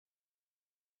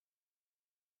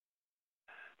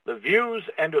The views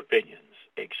and opinions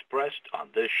expressed on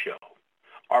this show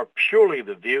are purely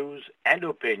the views and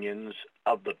opinions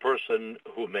of the person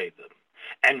who made them,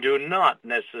 and do not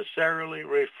necessarily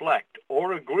reflect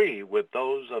or agree with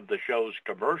those of the show's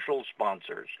commercial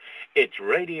sponsors, its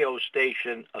radio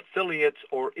station affiliates,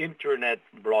 or internet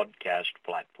broadcast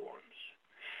platforms.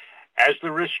 As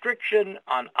the restriction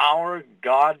on our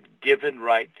God-given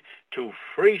right to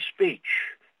free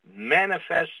speech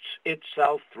manifests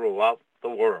itself throughout the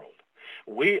world,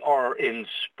 we are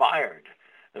inspired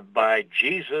by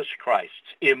Jesus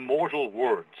Christ's immortal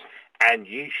words, "And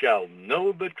ye shall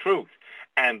know the truth,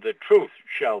 and the truth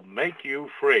shall make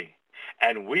you free."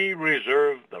 And we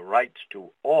reserve the rights to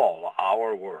all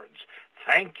our words.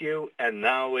 Thank you, and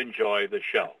now enjoy the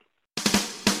show.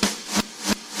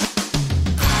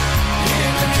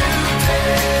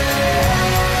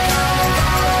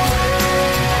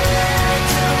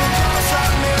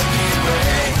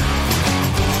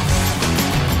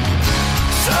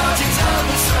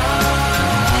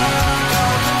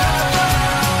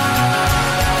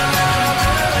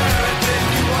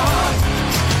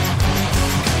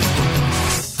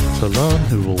 To learn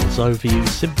who rules over you,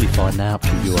 simply find out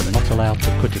who you are not allowed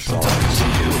to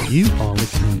criticise. You are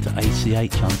listening to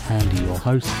ACH, I'm Andy, your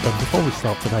host, and before we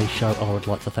start today's show, I would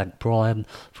like to thank Brian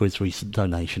for his recent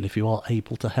donation. If you are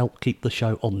able to help keep the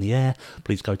show on the air,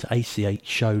 please go to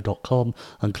achshow.com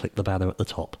and click the banner at the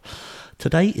top.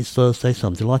 Today is Thursday, so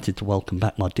I'm delighted to welcome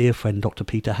back my dear friend Dr.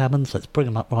 Peter Hammonds. Let's bring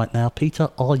him up right now.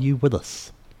 Peter, are you with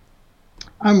us?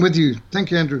 I'm with you. Thank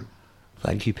you, Andrew.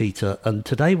 Thank you, Peter. And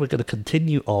today we're going to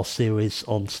continue our series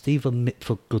on Stephen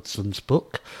Mitford Goodson's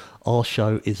book. Our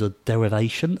show is a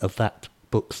derivation of that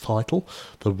book's title,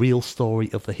 The Real Story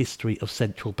of the History of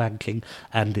Central Banking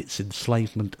and Its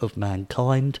Enslavement of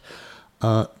Mankind.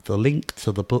 The link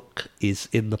to the book is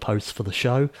in the post for the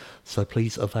show, so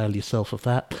please avail yourself of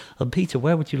that. And Peter,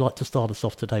 where would you like to start us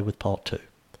off today with part 2?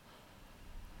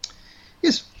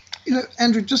 Yes,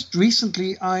 Andrew, just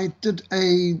recently I did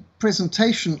a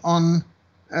presentation on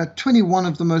 21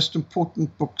 of the most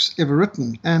important books ever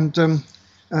written. And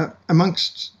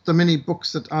amongst the many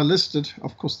books that are listed,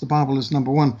 of course, the Bible is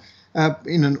number one.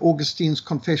 Augustine's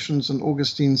Confessions and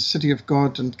Augustine's City of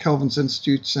God and Calvin's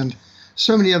Institutes and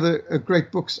so many other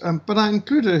great books. But I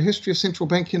included A History of Central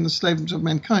Banking and the Enslavement of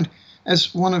Mankind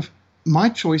as one of my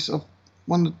choice of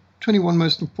one of the 21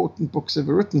 most important books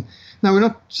ever written. Now, we're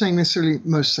not saying necessarily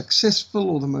most successful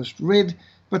or the most read,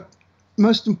 but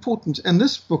most important. And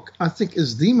this book, I think,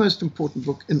 is the most important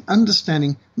book in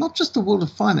understanding not just the world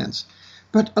of finance,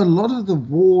 but a lot of the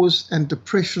wars and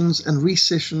depressions and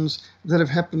recessions that have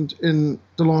happened in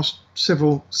the last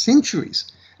several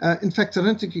centuries. In fact, I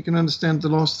don't think you can understand the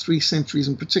last 3 centuries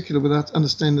in particular without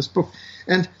understanding this book.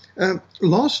 And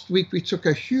last week, we took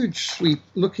a huge sweep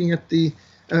looking at the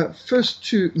first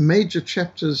 2 major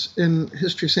chapters in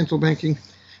History of Central Banking,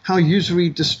 how usury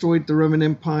destroyed the Roman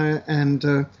Empire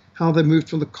and how they moved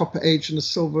from the Copper Age and the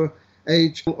Silver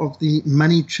Age, of the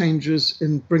money changes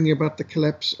in bringing about the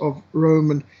collapse of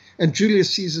Rome, and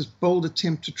Julius Caesar's bold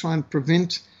attempt to try and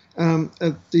prevent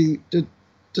the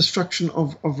destruction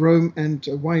of Rome and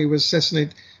why he was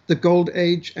assassinated, the Gold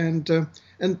Age, and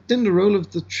then the role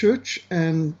of the church,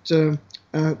 and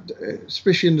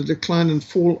especially in the decline and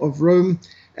fall of Rome,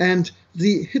 and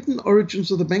the hidden origins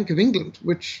of the Bank of England,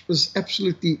 which was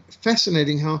absolutely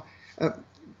fascinating, how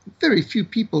very few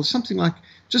people, something like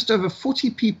just over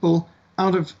 40 people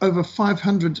out of over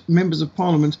 500 members of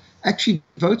Parliament actually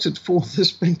voted for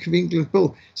this Bank of England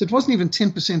bill. So it wasn't even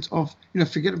 10% of,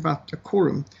 forget about a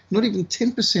quorum, not even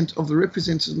 10% of the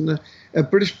representatives in the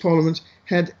British Parliament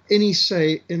had any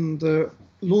say in the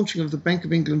launching of the Bank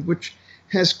of England, which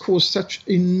has caused such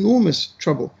enormous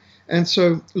trouble. And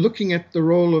so looking at the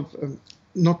role of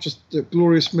not just the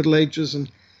glorious Middle Ages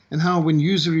and how when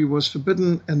usury was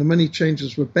forbidden and the money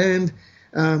changers were banned,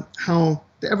 how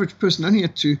the average person only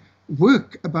had to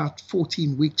work about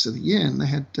 14 weeks of the year, and they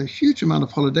had a huge amount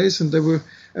of holidays, and they were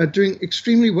doing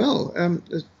extremely well.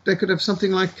 They could have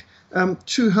something like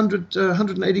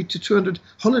 180 to 200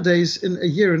 holidays in a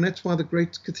year, and that's why the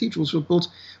great cathedrals were built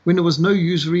when there was no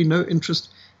usury, no interest,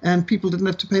 and people didn't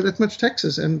have to pay that much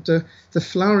taxes. And the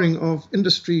flowering of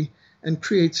industry and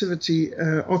creativity,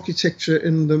 architecture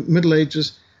in the Middle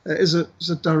Ages is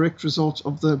a direct result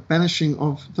of the banishing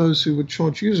of those who would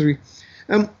charge usury.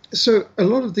 So a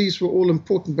lot of these were all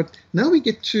important, but now we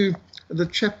get to the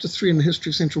chapter 3 in the history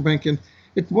of central banking.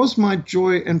 It was my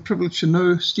joy and privilege to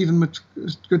know Stephen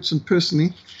Goodson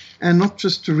personally, and not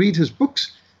just to read his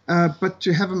books, but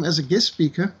to have him as a guest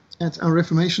speaker at our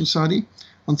Reformation Society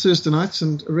on Thursday nights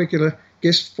and a regular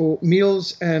guest for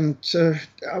meals. And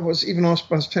I was even asked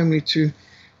by his family to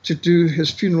to do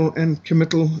his funeral and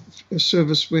committal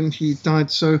service when he died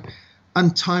so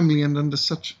untimely and under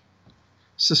such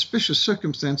suspicious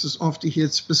circumstances after he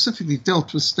had specifically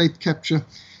dealt with state capture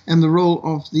and the role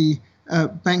of the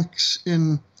banks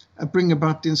in bringing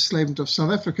about the enslavement of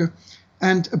South Africa.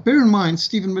 And bear in mind,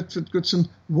 Stephen Mitford Goodson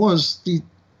was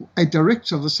a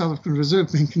director of the South African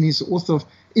Reserve Bank, and he's the author of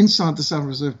Inside the South African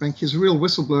Reserve Bank. He's a real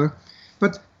whistleblower.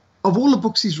 But of all the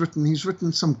books he's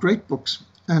written some great books,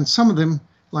 and some of them,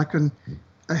 like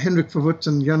Hendrik Verwoerd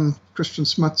and Jan Christian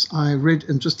Smuts, I read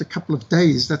in just a couple of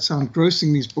days. That's how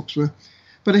engrossing these books were.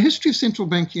 But A History of Central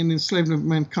Banking and Enslavement of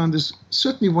Mankind is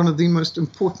certainly one of the most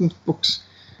important books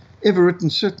ever written,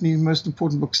 certainly the most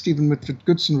important book Stephen Mitford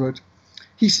Goodson wrote.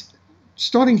 He's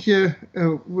starting here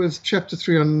with chapter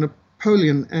 3 on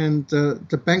Napoleon and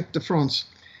the Banque de France.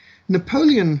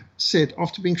 Napoleon said,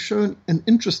 after being shown an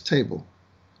interest table,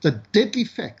 the deadly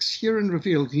facts herein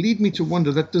revealed lead me to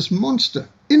wonder that this monster,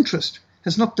 interest,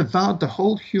 has not devoured the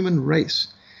whole human race.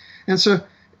 And so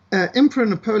Emperor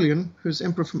Napoleon, who's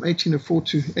emperor from 1804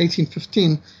 to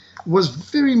 1815, was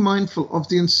very mindful of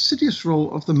the insidious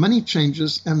role of the money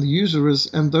changers and the usurers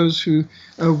and those who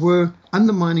were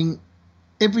undermining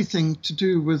everything to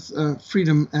do with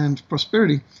freedom and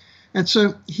prosperity. And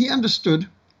so he understood,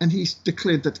 and he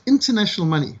declared that international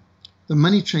money, the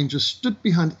money changers, stood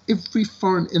behind every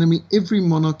foreign enemy, every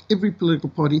monarch, every political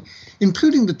party,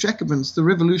 including the Jacobins, the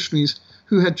revolutionaries,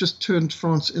 who had just turned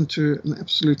France into an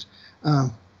absolute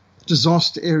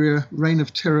disaster area, reign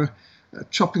of terror,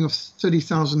 chopping off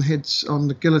 30,000 heads on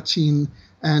the guillotine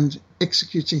and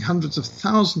executing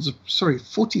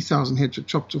 40,000 heads were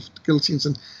chopped off the guillotines,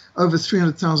 and over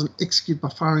 300,000 executed by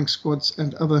firing squads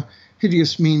and other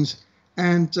hideous means.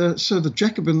 And so the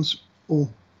Jacobins, or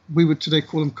we would today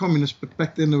call them communists, but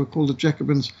back then they were called the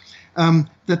Jacobins,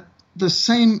 that the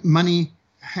same money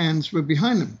hands were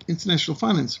behind them, international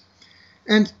finance.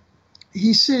 And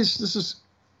he says, this is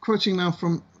quoting now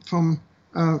from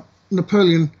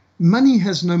Napoleon, money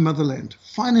has no motherland.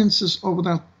 Finances are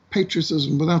without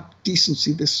patriotism, without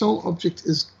decency. Their sole object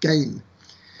is gain.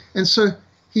 And so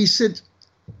he said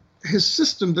his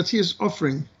system that he is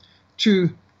offering to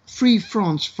free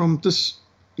France from this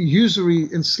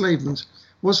usury enslavement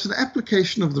was for the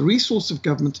application of the resource of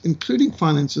government, including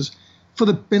finances, for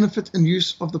the benefit and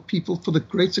use of the people for the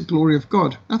greater glory of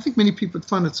God. I think many people would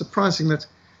find it surprising that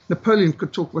Napoleon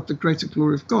could talk about the greater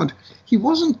glory of God. He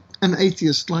wasn't an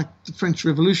atheist like the French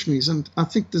revolutionaries, and I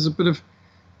think there's a bit of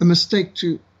a mistake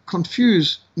to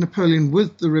confuse Napoleon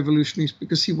with the revolutionaries,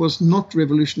 because he was not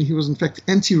revolutionary. He was, in fact,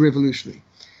 anti-revolutionary.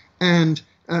 And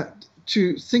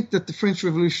to think that the French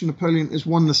Revolution, Napoleon, is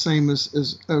one the same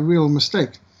is a real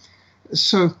mistake.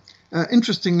 So,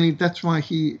 interestingly, that's why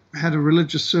he had a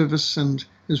religious service, and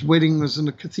his wedding was in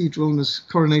a cathedral, and his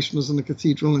coronation was in a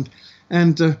cathedral,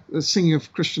 and the singing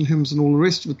of Christian hymns and all the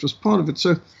rest of it was part of it.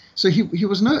 So he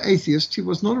was no atheist. He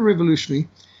was not a revolutionary,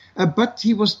 but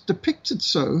he was depicted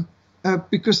so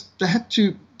because they had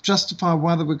to justify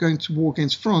why they were going to war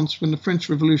against France when the French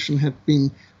Revolution had been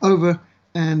over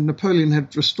and Napoleon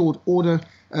had restored order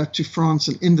to France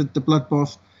and ended the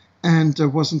bloodbath, and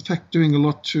was in fact doing a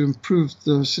lot to improve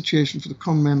the situation for the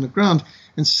common man on the ground.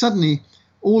 And suddenly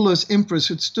all those emperors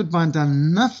who had stood by and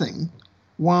done nothing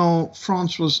while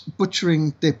France was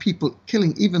butchering their people,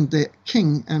 killing even their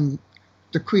king and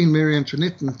the Queen Mary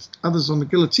Antoinette and others on the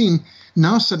guillotine,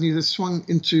 now suddenly they swung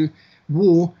into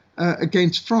war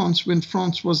against France, when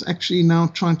France was actually now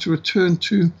trying to return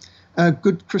to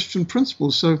good Christian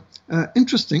principles. So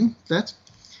interesting that.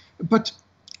 But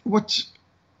what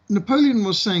Napoleon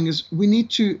was saying is we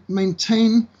need to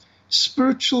maintain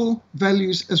spiritual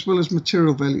values as well as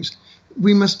material values.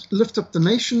 We must lift up the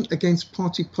nation against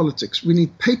party politics. We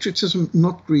need patriotism,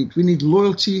 not greed. We need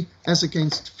loyalty as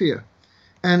against fear.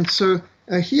 And so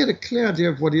he had a clear idea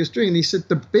of what he was doing. And he said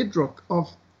the bedrock of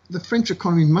the French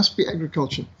economy must be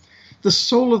agriculture. The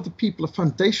soul of the people, the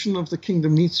foundation of the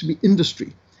kingdom, needs to be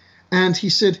industry. And he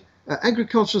said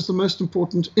agriculture is the most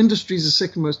important, industry is the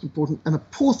second most important, and a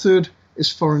poor third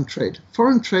is foreign trade.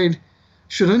 Foreign trade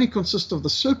should only consist of the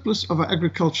surplus of our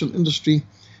agricultural industry.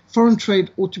 Foreign trade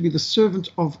ought to be the servant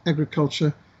of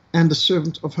agriculture and the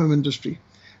servant of home industry.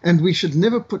 And we should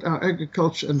never put our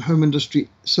agriculture and home industry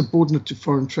subordinate to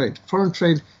foreign trade. Foreign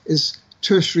trade is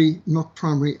tertiary, not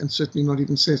primary, and certainly not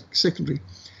even secondary.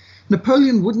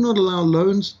 Napoleon would not allow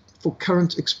loans for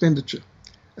current expenditure,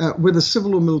 whether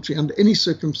civil or military, under any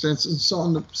circumstances. And so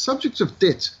on the subject of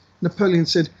debt, Napoleon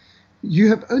said, you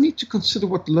have only to consider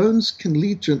what loans can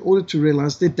lead to in order to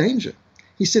realize their danger.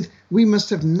 He said, we must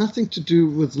have nothing to do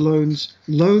with loans.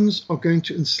 Loans are going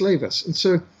to enslave us. And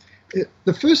so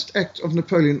the first act of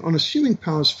Napoleon on assuming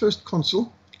power as first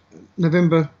consul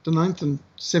November the 9th in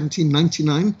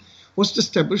 1799, was to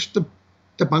establish the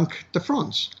Banque de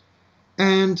France.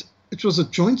 And it was a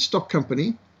joint stock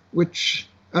company which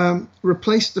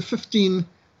replaced the 15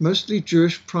 mostly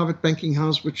Jewish private banking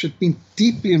houses which had been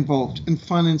deeply involved in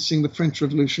financing the French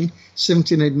Revolution,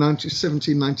 1789 to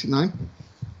 1799.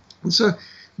 And so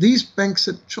these banks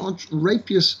had charged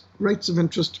rapious rates of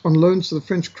interest on loans to the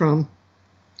French crown,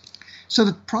 so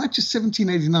that prior to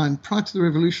 1789, prior to the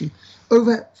revolution,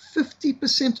 over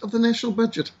 50% of the national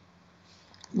budget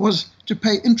was to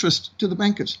pay interest to the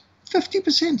bankers.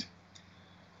 50%.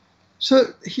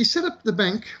 So he set up the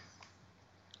bank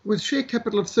with share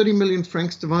capital of 30 million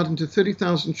francs divided into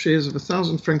 30,000 shares of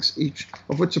 1,000 francs each,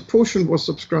 of which a portion was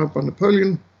subscribed by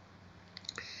Napoleon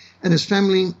and his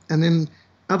family, and then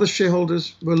other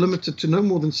shareholders were limited to no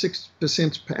more than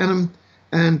 6% per annum,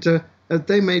 and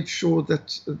they made sure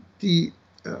that the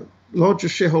larger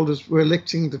shareholders were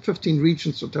electing the 15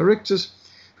 regents or directors,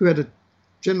 who had a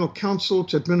general council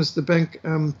to administer the bank,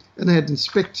 and they had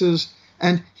inspectors.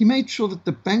 And he made sure that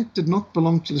the bank did not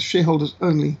belong to the shareholders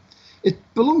only. It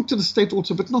belonged to the state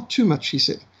also, but not too much, he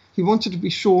said. He wanted to be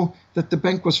sure that the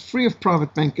bank was free of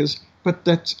private bankers, but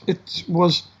that it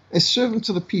was a servant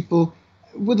to the people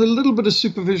with a little bit of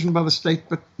supervision by the state,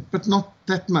 but not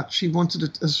that much. He wanted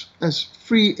it as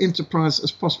free enterprise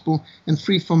as possible and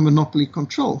free from monopoly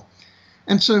control.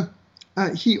 And so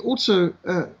he also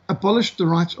abolished the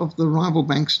right of the rival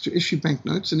banks to issue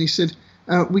banknotes, and he said,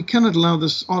 we cannot allow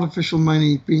this artificial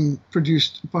money being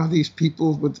produced by these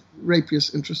people with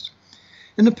rapious interest.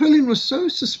 And Napoleon was so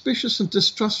suspicious and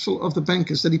distrustful of the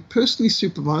bankers that he personally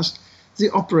supervised the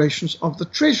operations of the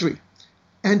treasury.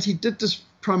 And he did this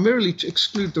primarily to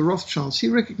exclude the Rothschilds. He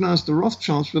recognized the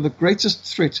Rothschilds were the greatest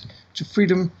threat to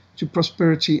freedom, to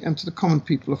prosperity, and to the common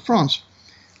people of France.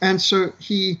 And so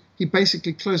he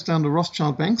basically closed down the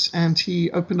Rothschild banks, and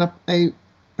he opened up a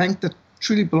bank that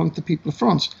truly belonged to the people of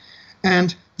France.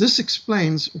 And this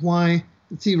explains why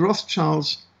the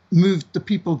Rothschilds moved the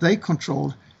people they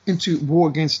controlled into war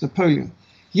against Napoleon.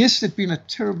 Yes, there'd been a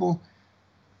terrible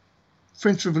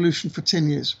French Revolution for 10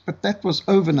 years, but that was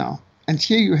over now. And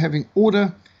here you're having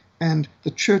order and the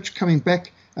church coming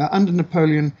back under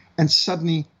Napoleon, and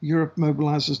suddenly Europe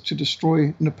mobilizes to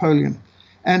destroy Napoleon.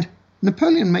 And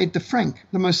Napoleon made the franc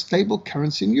the most stable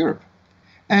currency in Europe.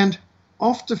 And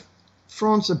after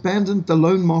France abandoned the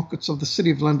loan markets of the City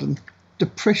of London,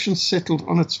 depression settled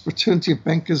on its fraternity of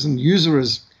bankers and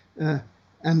usurers.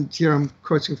 And here I'm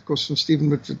quoting, of course, from Stephen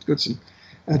Whitford Goodson.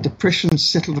 Depression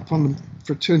settled upon the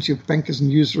fraternity of bankers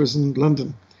and usurers in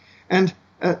London. And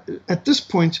at this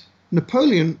point,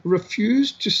 Napoleon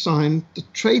refused to sign the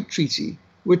trade treaty,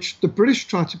 which the British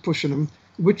tried to push on him,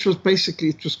 which was basically,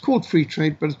 it was called free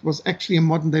trade, but it was actually a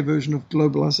modern-day version of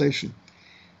globalization.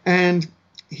 And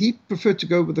he preferred to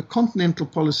go with the continental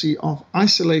policy of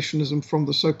isolationism from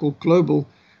the so-called global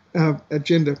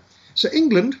agenda. So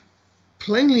England,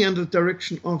 plainly under the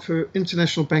direction of her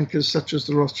international bankers such as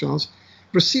the Rothschilds,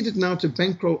 proceeded now to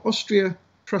bankroll Austria,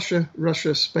 Prussia,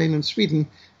 Russia, Spain, and Sweden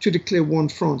to declare war on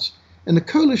France. And the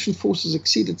coalition forces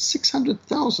exceeded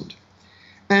 600,000.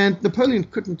 And Napoleon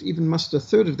couldn't even muster a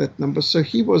third of that number, so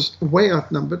he was way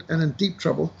outnumbered and in deep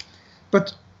trouble.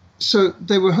 But so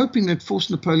they were hoping they'd force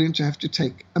Napoleon to have to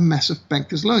take a massive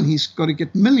banker's loan. He's got to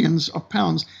get millions of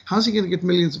pounds. How's he going to get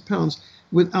millions of pounds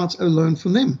without a loan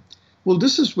from them? Well,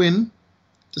 this is when,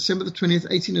 December the 20th,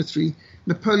 1803,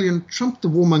 Napoleon trumped the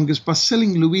warmongers by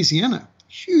selling Louisiana.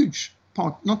 Huge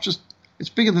part, not just, it's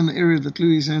bigger than the area that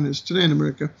Louisiana is today in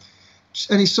America.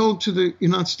 And he sold to the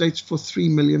United States for £3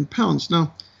 million.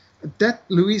 Now, that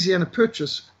Louisiana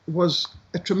purchase was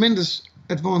a tremendous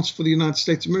advance for the United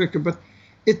States of America, but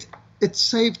it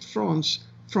saved France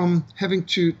from having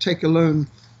to take a loan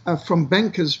from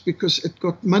bankers, because it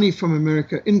got money from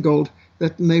America in gold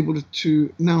that enabled it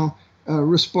to now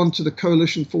respond to the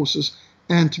coalition forces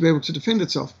and to be able to defend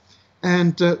itself.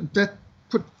 And that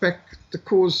put back the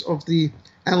cause of the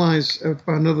Allies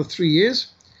by another 3 years.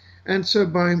 And so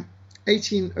by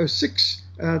 1806,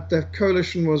 the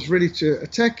coalition was ready to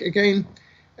attack again,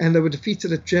 and they were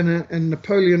defeated at Jena, and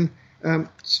Napoleon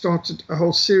started a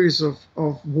whole series of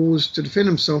wars to defend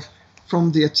himself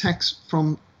from the attacks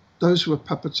from those who were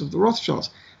puppets of the Rothschilds.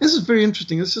 This is very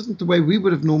interesting. This isn't the way we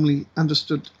would have normally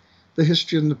understood the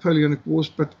history of the Napoleonic Wars,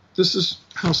 but this is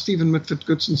how Stephen Mitford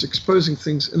Goodson's exposing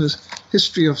things in his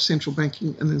History of Central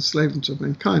Banking and Enslavement of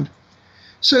Mankind.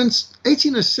 So in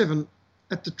 1807,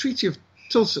 at the Treaty of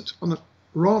Tilsit, on a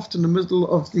raft in the middle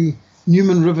of the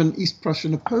Neumann River in East Prussia,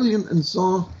 Napoleon and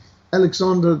Tsar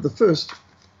Alexander I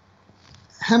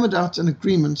hammered out an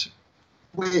agreement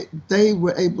where they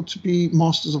were able to be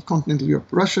masters of continental Europe,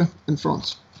 Russia and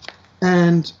France.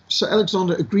 And Sir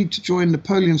Alexander agreed to join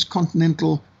Napoleon's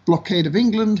continental blockade of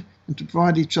England and to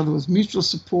provide each other with mutual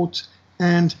support.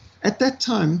 And at that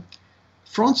time,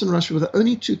 France and Russia were the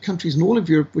only two countries in all of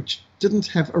Europe which didn't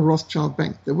have a Rothschild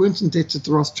bank. They weren't indebted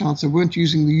to Rothschilds. They weren't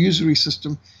using the usury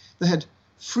system. They had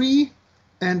free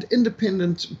and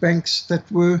independent banks that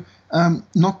were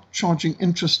not charging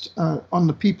interest on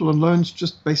the people and loans,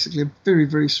 just basically a very,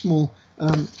 very small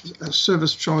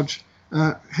service charge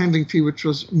handling fee, which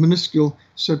was minuscule,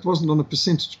 so it wasn't on a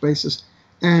percentage basis.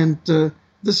 And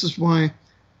this is why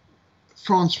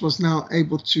France was now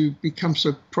able to become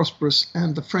so prosperous,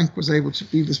 and the franc was able to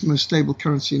be this most stable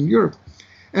currency in Europe.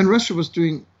 And Russia was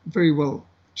doing very well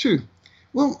too.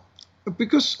 Well,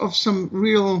 because of some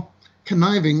real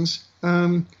connivings,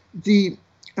 the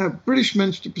British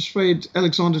managed to persuade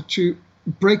Alexander to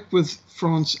break with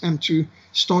France and to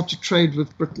start to trade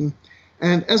with Britain.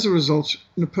 And as a result,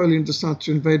 Napoleon decided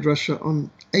to invade Russia on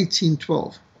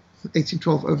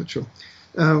 1812 overture.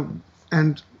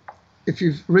 And if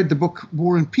you've read the book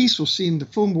War and Peace or seen the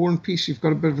film War and Peace, you've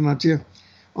got a bit of an idea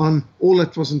on all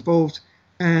that was involved.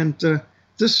 And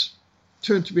this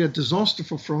turned to be a disaster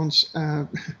for France,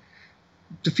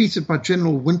 defeated by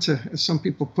General Winter, as some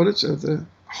people put it. The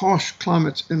harsh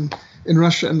climate in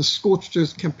Russia and the scorched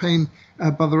earth campaign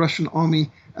by the Russian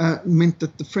army meant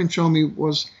that the French army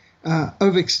was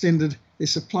overextended, their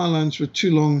supply lines were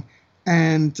too long,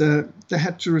 and they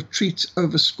had to retreat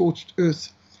over scorched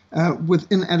earth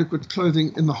with inadequate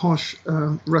clothing in the harsh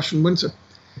Russian winter.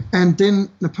 And then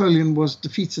Napoleon was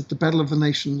defeated at the Battle of the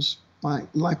Nations by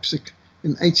Leipzig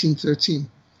in 1813.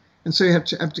 And so he had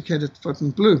to abdicate at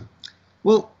Fontainebleau.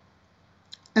 Well,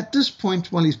 at this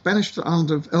point, while he's banished to the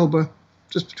island of Elba,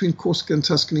 just between Corsica and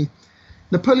Tuscany,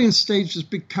 Napoleon staged his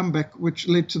big comeback, which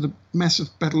led to the massive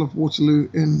Battle of Waterloo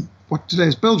in what today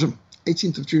is Belgium,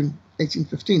 18th of June,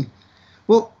 1815.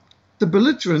 Well, the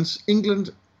belligerents, England,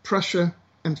 Prussia,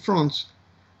 and France,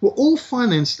 were all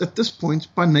financed at this point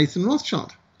by Nathan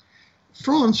Rothschild.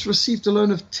 France received a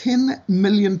loan of £10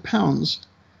 million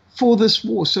for this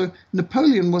war. So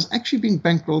Napoleon was actually being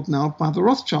bankrolled now by the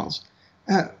Rothschilds.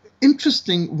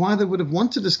 Interesting why they would have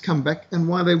wanted this comeback and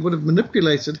why they would have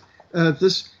manipulated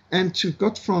this and to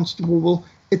got France to war. Well,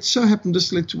 it so happened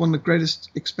this led to one of the greatest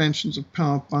expansions of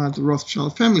power by the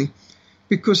Rothschild family,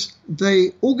 because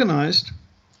they organized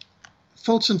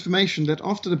false information that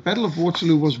after the Battle of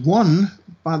Waterloo was won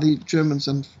by the Germans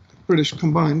and British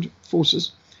combined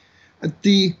forces,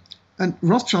 and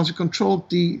Rothschilds, who controlled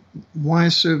the wire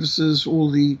services, all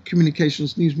the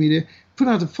communications, news media, put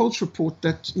out a false report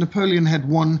that Napoleon had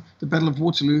won the Battle of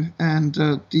Waterloo and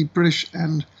the British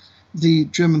and the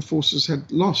German forces had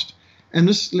lost. And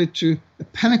this led to a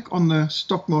panic on the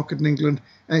stock market in England,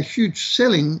 a huge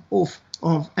selling off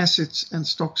of assets and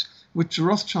stocks, which the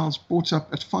Rothschilds bought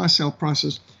up at fire sale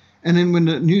prices. And then when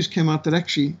the news came out that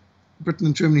actually Britain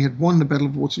and Germany had won the Battle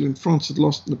of Waterloo and France had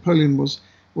lost, Napoleon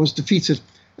was defeated,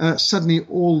 suddenly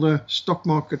all the stock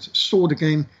market soared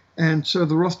again. And so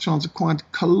the Rothschilds acquired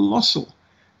colossal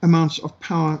amounts of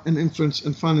power and influence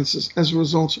and finances as a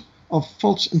result of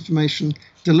false information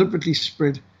deliberately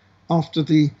spread after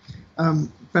the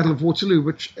Battle of Waterloo,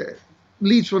 which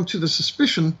leads one to the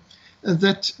suspicion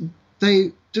that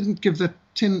they didn't give that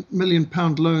 £10 million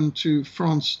loan to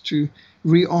France to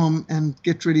rearm and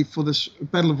get ready for this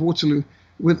Battle of Waterloo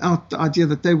without the idea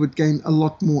that they would gain a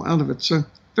lot more out of it. So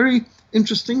very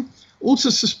interesting. Also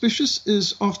suspicious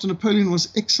is after Napoleon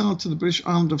was exiled to the British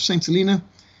island of St. Helena,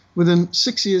 within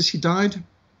 6 years he died,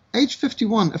 age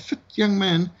 51, a fit young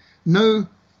man, no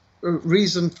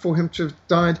reason for him to have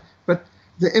died, but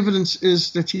the evidence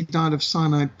is that he died of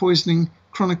cyanide poisoning,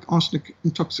 chronic arsenic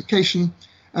intoxication,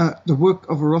 the work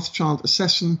of a Rothschild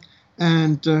assassin,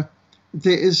 and there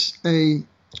is the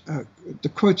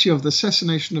quote here of the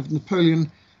assassination of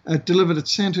Napoleon delivered at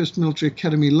Sandhurst Military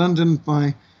Academy, London,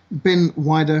 by Ben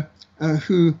Wider,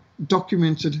 who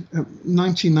documented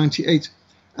 1998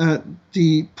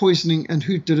 the poisoning and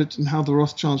who did it and how the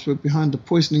Rothschilds were behind the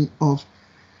poisoning of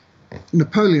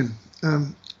Napoleon.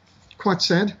 Quite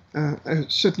sad.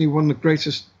 Certainly one of the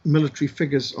greatest military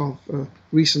figures of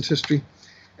recent history.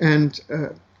 And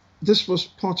this was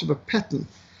part of a pattern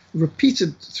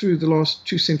repeated through the last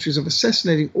 2 centuries of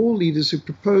assassinating all leaders who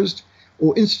proposed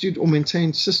or instituted or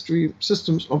maintained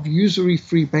systems of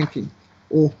usury-free banking,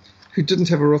 or who didn't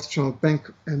have a Rothschild bank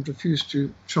and refused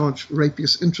to charge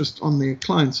rapacious interest on their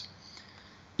clients.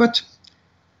 But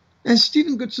as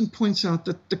Stephen Goodson points out,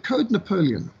 that the Code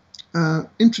Napoleon,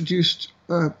 introduced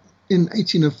in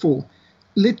 1804,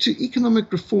 led to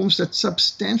economic reforms that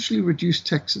substantially reduced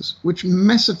taxes, which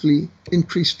massively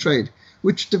increased trade,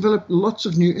 which developed lots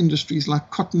of new industries like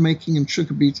cotton making and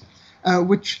sugar beet,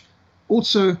 which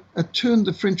also turned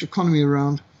the French economy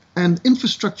around, and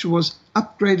infrastructure was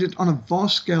upgraded on a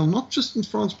vast scale, not just in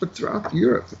France, but throughout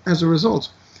Europe as a result.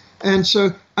 And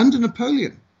so under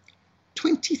Napoleon,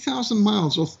 20,000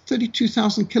 miles or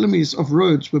 32,000 kilometers of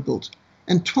roads were built,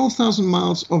 and 12,000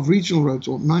 miles of regional roads,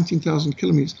 or 19,000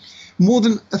 kilometers, more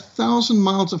than 1,000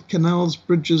 miles of canals,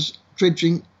 bridges,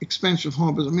 dredging, expansion of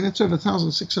harbors. I mean, that's over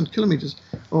 1,600 kilometers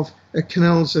of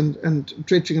canals and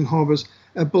dredging and harbors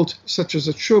built, such as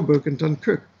at Cherbourg and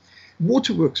Dunkirk.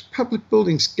 Waterworks, public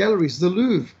buildings, galleries, the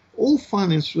Louvre, all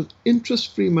financed with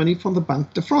interest-free money from the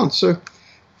Banque de France. So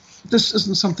this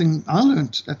isn't something I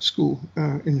learned at school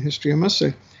in history, I must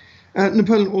say.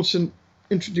 Napoleon also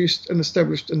introduced an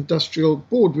established industrial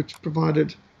board, which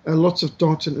provided lots of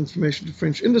data and information to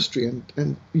French industry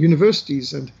and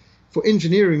universities, and for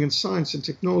engineering and science and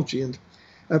technology, and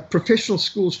professional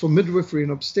schools for midwifery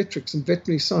and obstetrics and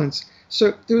veterinary science.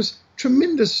 So there was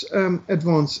tremendous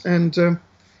advance, and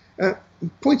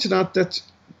pointed out that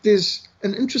there's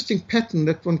an interesting pattern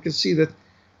that one can see, that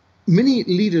many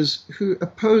leaders who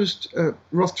opposed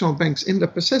Rothschild banks end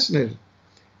up assassinated.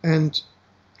 And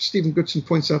Stephen Goodson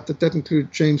points out that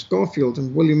included James Garfield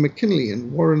and William McKinley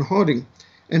and Warren Harding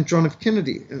and John F.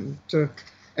 Kennedy.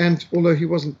 And although he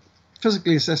wasn't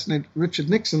physically assassinated, Richard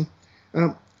Nixon,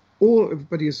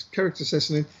 everybody is character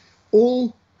assassinated,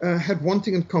 all had one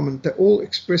thing in common. They all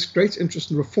expressed great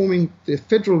interest in reforming the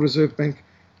Federal Reserve Bank,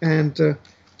 and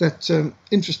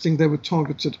interesting, they were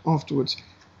targeted afterwards,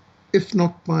 if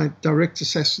not by direct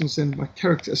assassins, then by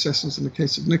character assassins in the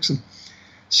case of Nixon.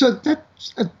 So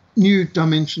that's a new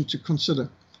dimension to consider.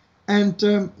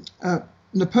 And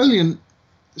Napoleon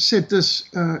said this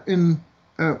in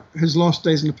his last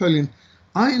days. Napoleon: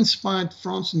 I inspired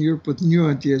France and Europe with new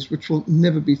ideas which will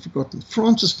never be forgotten.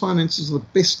 France's finances are the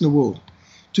best in the world.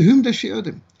 To whom does she owe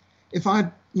them? If I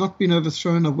had not been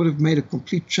overthrown, I would have made a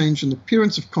complete change in the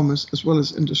appearance of commerce as well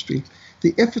as industry.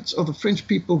 The efforts of the French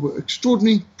people were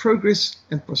extraordinary. Progress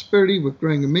and prosperity were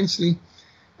growing immensely,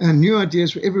 and new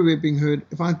ideas were everywhere being heard.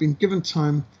 If I had been given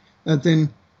time,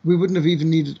 then we wouldn't have even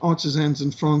needed artisans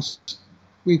in France.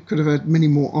 We could have had many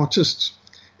more artists,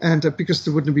 and because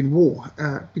there wouldn't have been war,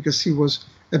 because he was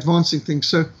advancing things.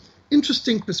 So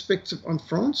interesting perspective on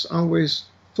France. I always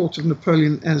thought of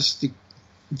Napoleon as the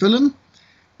villain,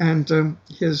 and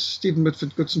here's Stephen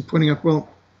Mitford Goodson pointing out, well,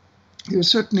 he was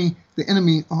certainly the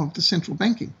enemy of the central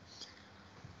banking.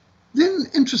 Then,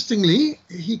 interestingly,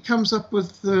 he comes up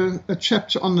with a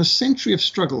chapter on the century of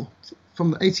struggle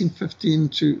from 1815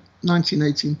 to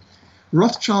 1918,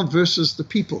 Rothschild versus the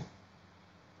people.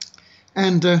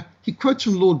 And he quotes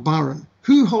from Lord Byron: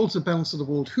 who holds the balance of the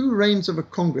world? Who reigns over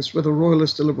Congress, whether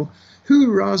royalist or liberal?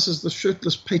 Who rouses the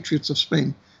shirtless patriots of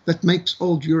Spain, that makes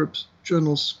old Europe's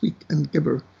journals squeak and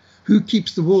gibber? Who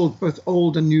keeps the world both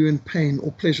old and new in pain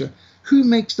or pleasure? Who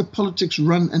makes the politics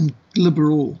run and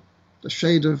glibber all? The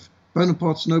shade of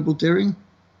Bonaparte's noble daring?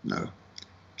 No.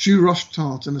 Jew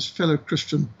Rothschild and his fellow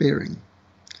Christian Bering.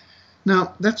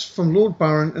 Now, that's from Lord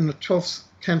Byron in the 12th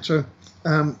canto,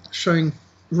 showing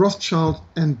Rothschild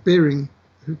and Bering,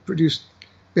 who produced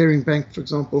Bering Bank, for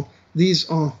example. These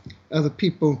are the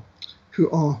people who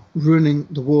are ruining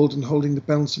the world and holding the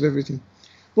balance of everything.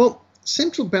 Well,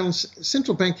 central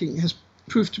banking has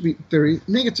proved to be very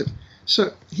negative.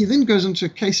 So he then goes into a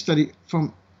case study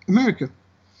from America.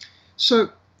 So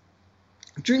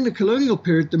during the colonial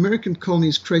period, the American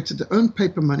colonies created their own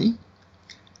paper money,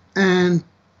 and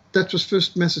that was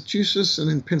first Massachusetts, and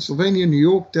then Pennsylvania, New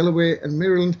York, Delaware, and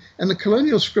Maryland. And the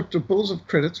colonial script of bills of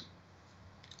credit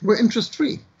were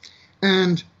interest-free,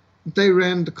 and they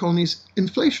ran the colonies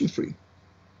inflation-free,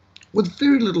 with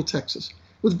very little taxes,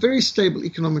 with very stable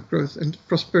economic growth and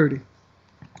prosperity.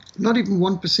 Not even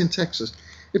 1% taxes.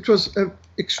 It was an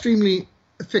extremely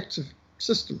effective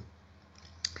system.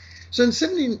 So in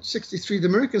 1763, the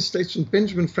American statesman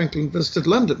Benjamin Franklin visited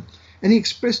London, and he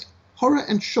expressed horror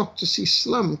and shock to see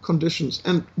slum conditions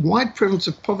and wide prevalence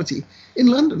of poverty in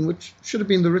London, which should have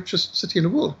been the richest city in the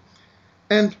world.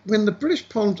 And when the British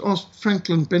Parliament asked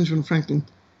Benjamin Franklin,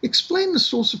 explain the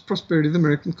source of prosperity of the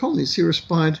American colonies, he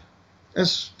replied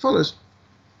as follows: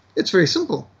 it's very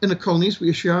simple. In the colonies, we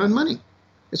issue our own money.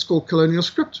 It's called colonial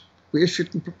script. We issue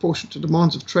it in proportion to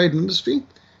demands of trade and industry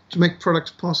to make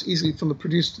products pass easily from the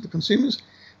producer to the consumers.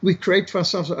 We create for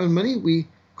ourselves our own money. We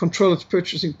control its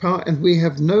purchasing power, and we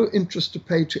have no interest to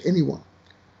pay to anyone.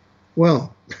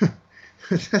 Well,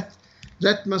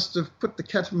 that must have put the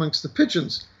cat amongst the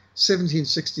pigeons.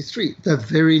 1763. The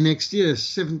very next year,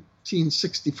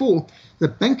 1764, the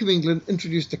Bank of England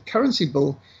introduced a currency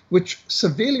bill which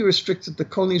severely restricted the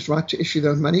colonies' right to issue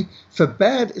their own money,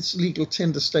 forbade its legal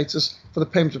tender status for the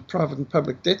payment of private and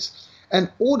public debts,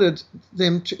 and ordered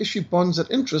them to issue bonds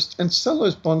at interest and sell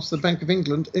those bonds to the Bank of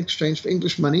England in exchange for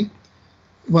English money.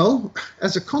 Well,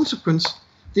 as a consequence,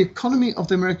 the economy of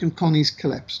the American colonies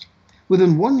collapsed.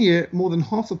 Within 1 year, more than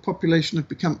half the population had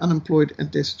become unemployed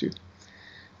and destitute.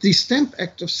 The Stamp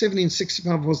Act of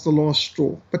 1765 was the last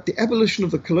straw, but the abolition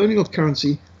of the colonial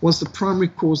currency was the primary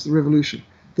cause of the revolution.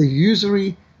 The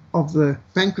usury of the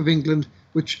Bank of England,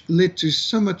 which led to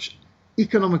so much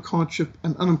economic hardship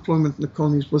and unemployment in the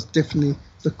colonies, was definitely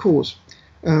the cause,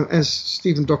 as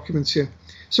Stephen documents here.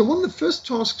 So one of the first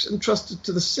tasks entrusted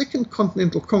to the Second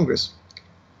Continental Congress,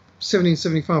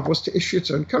 1775, was to issue its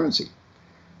own currency.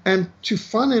 And to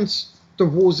finance the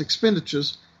war's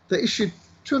expenditures, they issued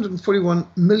 $241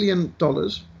 million.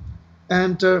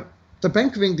 And the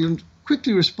Bank of England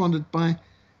quickly responded by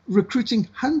recruiting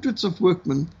hundreds of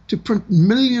workmen to print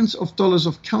millions of dollars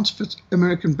of counterfeit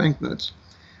American banknotes.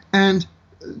 And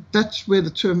that's where the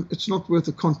term "it's not worth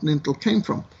a continental" came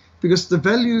from, because the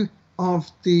value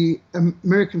of the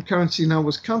American currency now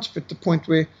was counterfeit to the point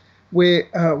where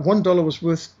 $1 was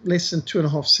worth less than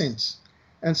 2.5 cents.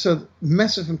 And so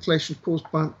massive inflation caused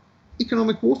by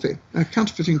economic warfare, a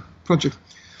counterfeiting project.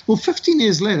 Well, 15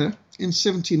 years later, in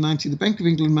 1790, the Bank of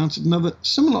England mounted another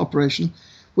similar operation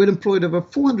where it employed over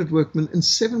 400 workmen in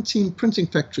 17 printing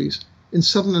factories in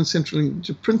southern and central England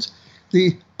to print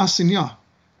the assignat,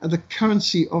 the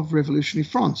currency of revolutionary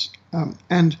France.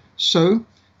 And so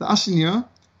the assignat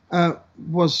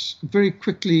was very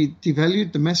quickly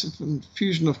devalued. The massive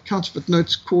infusion of counterfeit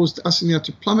notes caused the assignat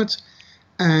to plummet,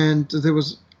 and there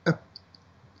was a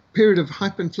period of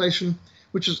hyperinflation,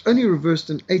 which was only reversed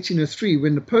in 1803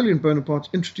 when Napoleon Bonaparte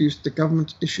introduced the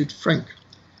government-issued franc,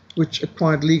 which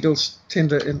acquired legal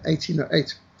tender in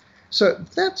 1808. So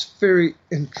that's very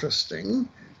interesting,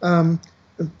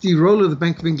 the role of the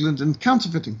Bank of England in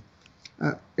counterfeiting.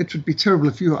 It would be terrible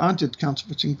if you or I did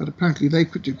counterfeiting, but apparently they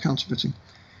could do counterfeiting.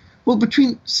 Well,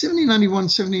 between 1791 and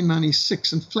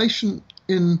 1796, inflation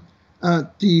in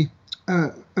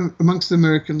amongst the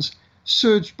Americans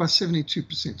surged by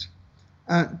 72%.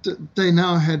 They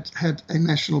now had a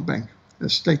national bank, a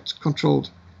state-controlled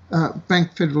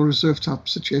bank, Federal Reserve type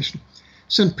situation.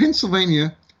 So in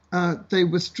Pennsylvania, they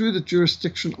withdrew the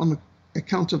jurisdiction on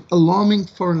account of alarming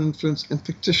foreign influence and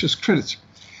fictitious credit.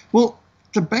 Well,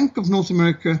 the Bank of North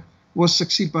America was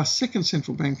succeeded by a second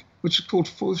central bank, which is called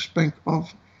First Bank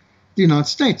of the United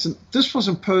States. And this was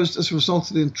imposed as a result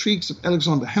of the intrigues of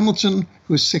Alexander Hamilton,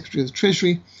 who was Secretary of the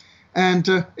Treasury, and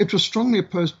it was strongly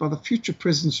opposed by the future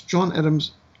presidents John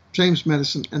Adams, James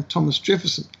Madison, and Thomas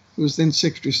Jefferson, who was then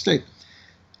Secretary of State.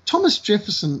 Thomas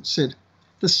Jefferson said,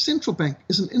 "The central bank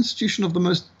is an institution of the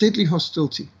most deadly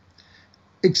hostility,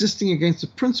 existing against the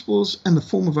principles and the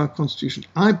form of our Constitution.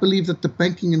 I believe that the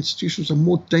banking institutions are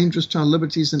more dangerous to our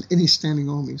liberties than any standing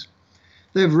armies.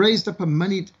 They have raised up a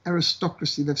moneyed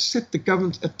aristocracy. They've set the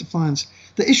government at defiance.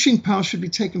 The issuing power should be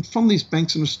taken from these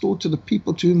banks and restored to the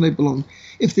people to whom they belong.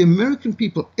 If the American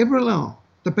people ever allow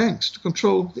the banks to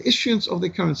control the issuance of their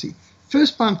currency,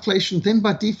 first by inflation, then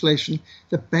by deflation,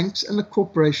 the banks and the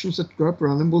corporations that grow up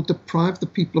around them will deprive the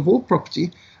people of all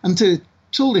property until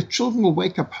their children will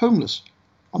wake up homeless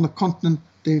on the continent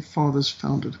their fathers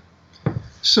founded."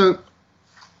 So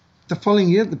the following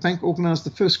year, the bank organized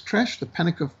the first crash, the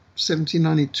Panic of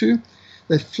 1792.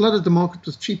 They flooded the market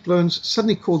with cheap loans,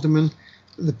 suddenly called them in.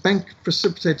 The bank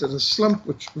precipitated a slump,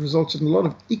 which resulted in a lot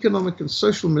of economic and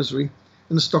social misery,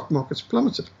 and the stock markets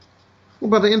plummeted.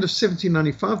 Well, by the end of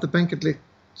 1795, the bank had lent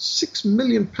 $6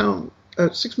 million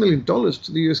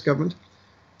to the US government,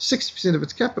 60% of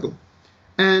its capital.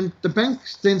 And the bank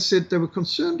then said they were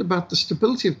concerned about the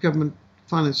stability of government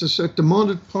finances, so it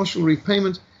demanded partial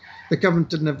repayment. The government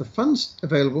didn't have the funds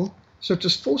available, so it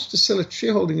was forced to sell its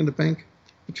shareholding in the bank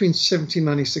between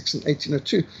 1796 and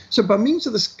 1802. So by means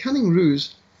of this cunning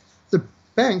ruse, the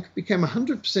bank became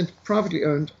 100% privately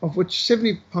owned, of which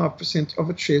 75% of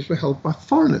its shares were held by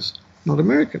foreigners, not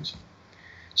Americans.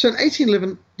 So in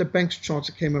 1811, the bank's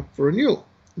charter came up for renewal.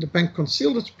 The bank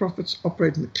concealed its profits,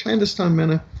 operated in a clandestine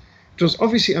manner. It was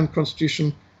obviously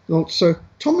unconstitutional. So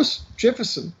Thomas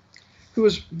Jefferson, who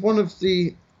was one of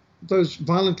those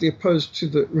violently opposed to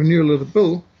the renewal of the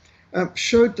bill,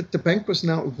 showed that the bank was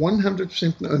now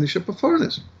 100% in ownership of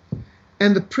foreigners.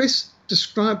 And the press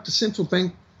described the central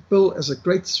bank bill as a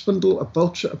great swindle, a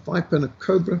vulture, a viper, and a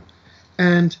cobra.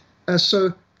 And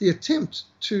so the attempt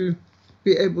to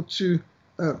be able to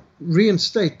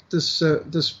reinstate this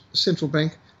central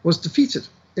bank was defeated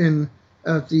in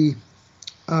the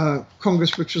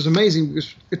Congress, which was amazing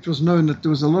because it was known that there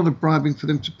was a lot of bribing for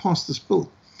them to pass this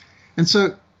bill. And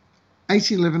so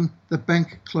 1811, the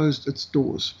bank closed its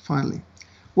doors, finally.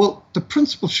 Well, the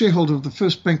principal shareholder of the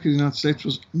first Bank of the United States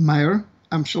was Mayer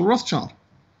Amschel Rothschild,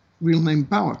 real name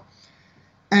Bauer.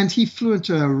 And he flew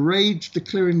into a rage,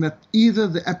 declaring that either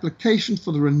the application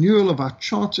for the renewal of our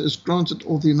charter is granted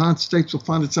or the United States will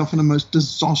find itself in a most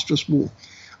disastrous war.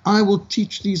 I will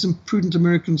teach these imprudent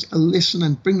Americans a lesson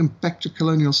and bring them back to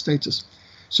colonial status.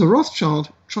 So Rothschild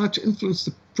tried to influence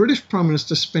the British Prime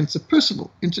Minister Spencer Perceval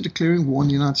into declaring war on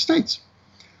the United States.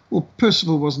 Well,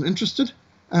 Perceval wasn't interested,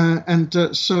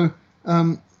 so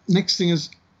next thing is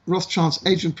Rothschild's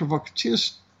agent provocateur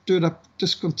stirred up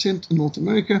discontent in North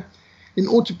America. In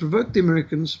order to provoke the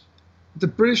Americans, the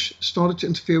British started to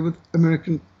interfere with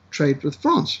American trade with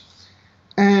France.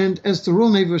 And as the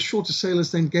Royal Navy was short of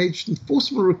sailors, they engaged in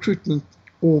forcible recruitment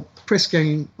or press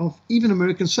ganging of even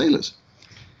American sailors.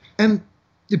 And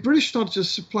the British started to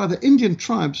supply the Indian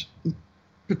tribes, in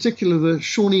particular the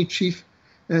Shawnee chief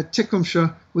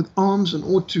Tecumseh, with arms in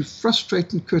order to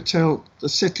frustrate and curtail the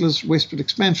settlers' westward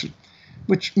expansion,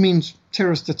 which means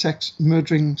terrorist attacks,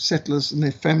 murdering settlers and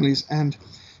their families. And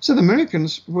so the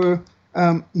Americans were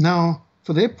now,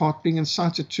 for their part, being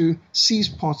incited to seize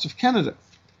parts of Canada.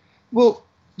 Well,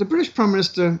 the British Prime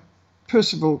Minister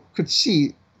Perceval could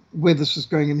see where this was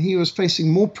going, and he was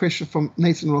facing more pressure from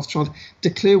Nathan Rothschild to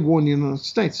declare war on the United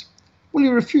States. Well, he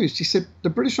refused. He said the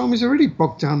British Army's already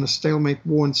bogged down in a stalemate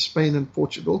war in Spain and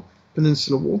Portugal,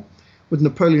 Peninsular War, with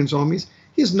Napoleon's armies.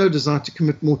 He has no desire to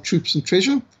commit more troops and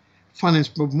treasure, finance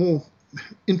more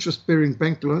interest-bearing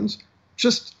bank loans,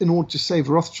 just in order to save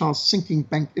Rothschild's sinking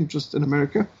bank interest in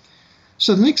America.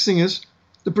 So the next thing is,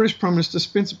 the British Prime Minister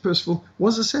Spencer Perceval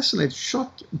was assassinated,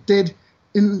 shot dead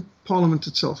in Parliament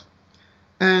itself.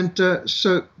 And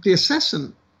so the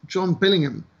assassin, John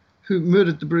Bellingham, who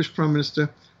murdered the British Prime Minister,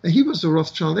 he was a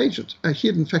Rothschild agent. He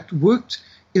had in fact worked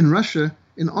in Russia,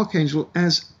 in Archangel,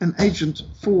 as an agent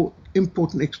for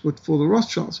import and export for the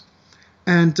Rothschilds.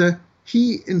 And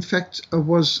he in fact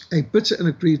was a bitter and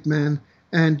aggrieved man,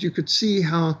 and you could see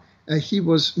how he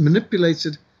was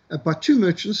manipulated by two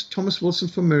merchants, Thomas Wilson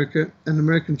from America and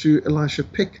American Jew Elisha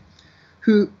Peck,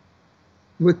 who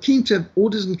were keen to have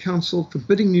orders in council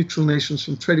forbidding neutral nations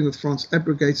from trading with France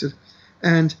abrogated,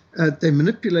 and they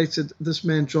manipulated this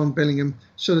man, John Bellingham,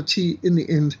 so that he, in the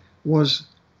end, was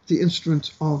the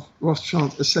instrument of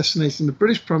Rothschild assassinating the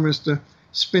British Prime Minister,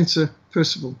 Spencer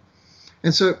Perceval.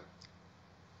 And so,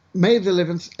 May the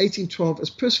 11th, 1812, as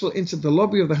Perceval entered the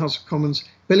lobby of the House of Commons,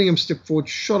 Bellingham stepped forward,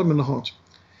 shot him in the heart.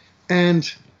 And,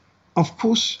 of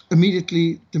course,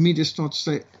 immediately the media started to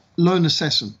say, lone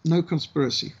assassin, no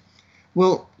conspiracy.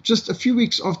 Well, just a few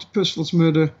weeks after Perceval's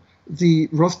murder, the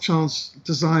Rothschilds'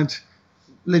 desired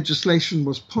legislation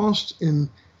was passed in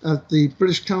the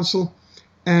British Council.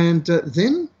 And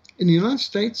then, in the United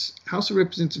States, House of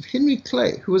Representative Henry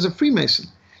Clay, who was a Freemason,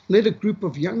 led a group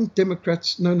of young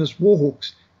Democrats known as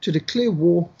Warhawks to declare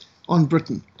war on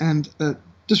Britain. And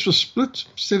this was split,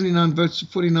 79 votes to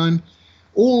 49.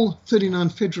 All 39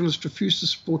 Federalists refused to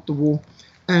support the war.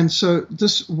 And so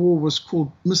this war was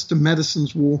called Mr.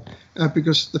 Madison's War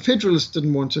because the Federalists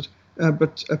didn't want it,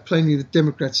 but plainly the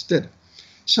Democrats did.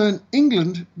 So in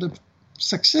England, the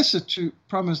successor to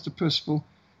Prime Minister Perceval,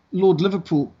 Lord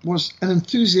Liverpool, was an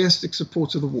enthusiastic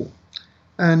supporter of the war.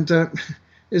 And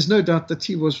there's no doubt that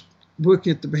he was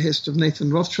working at the behest of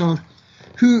Nathan Rothschild,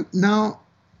 who now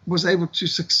was able to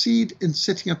succeed in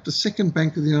setting up the second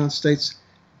Bank of the United States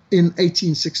in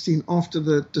 1816 after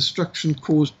the destruction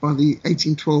caused by the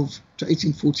 1812 to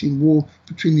 1814 war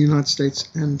between the United States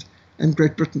and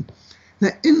Great Britain. Now,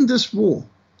 in this war,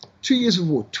 2 years of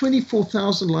war,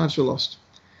 24,000 lives were lost.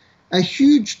 A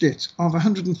huge debt of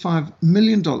 $105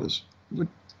 million.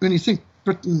 When you think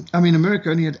America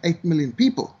only had 8 million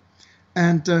people,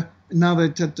 and now they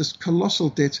had this colossal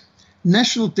debt.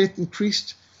 National debt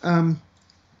increased by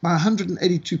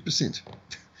 182%.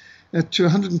 To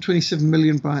 127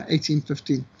 million by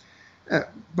 1815,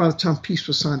 by the time peace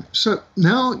was signed. So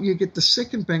now you get the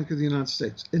second Bank of the United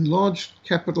States, enlarged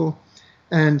capital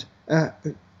and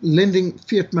lending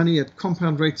fiat money at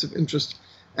compound rates of interest.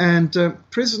 And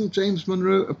President James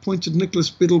Monroe appointed Nicholas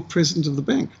Biddle president of the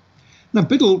bank. Now,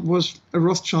 Biddle was a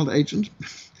Rothschild agent,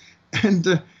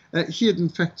 and he had in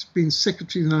fact been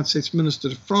Secretary of the United States Minister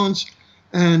to France,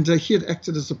 and he had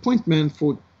acted as the point man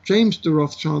for James de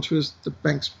Rothschild, who is the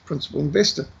bank's principal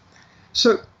investor.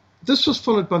 So this was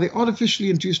followed by the artificially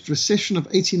induced recession of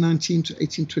 1819 to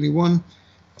 1821,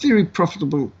 very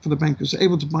profitable for the bankers,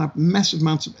 able to buy massive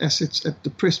amounts of assets at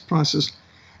depressed prices.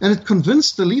 And it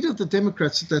convinced the leader of the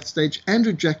Democrats at that stage,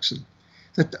 Andrew Jackson,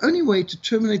 that the only way to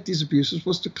terminate these abuses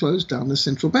was to close down the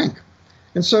central bank.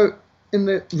 And so in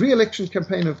the re-election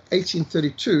campaign of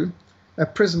 1832,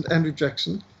 President Andrew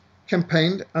Jackson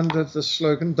campaigned under the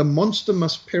slogan, "The monster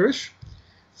must perish.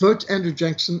 Vote Andrew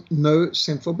Jackson, no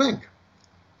central bank."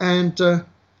 And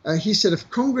he said, if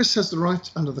Congress has the right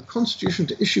under the Constitution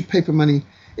to issue paper money,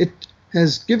 it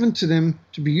has given to them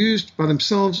to be used by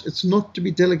themselves. It's not to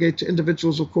be delegated to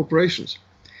individuals or corporations.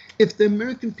 If the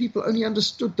American people only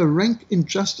understood the rank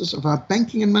injustice of our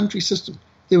banking and monetary system,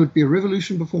 there would be a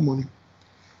revolution before morning.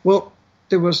 Well,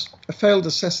 there was a failed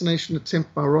assassination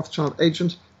attempt by a Rothschild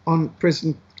agent on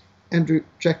President Andrew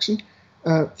Jackson,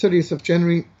 30th of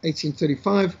January,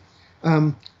 1835.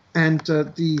 And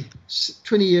the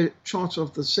 20-year charter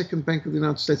of the Second Bank of the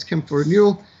United States came for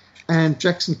renewal, and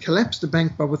Jackson collapsed the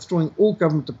bank by withdrawing all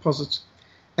government deposits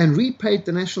and repaid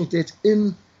the national debt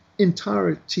in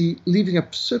entirety, leaving a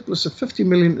surplus of $50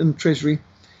 million in the Treasury,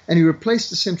 and he replaced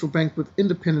the central bank with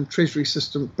independent Treasury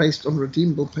system based on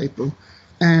redeemable paper,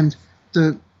 and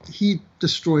he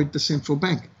destroyed the central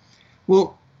bank.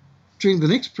 Well, during the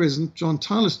next president, John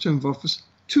Tyler's term of office,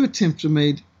 2 attempts were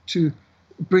made to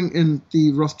bring in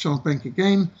the Rothschild Bank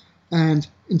again. And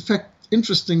in fact,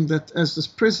 interesting that as this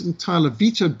President Tyler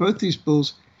vetoed both these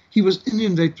bills, he was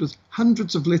inundated with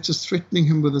hundreds of letters threatening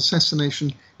him with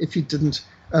assassination if he didn't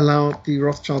allow the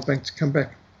Rothschild Bank to come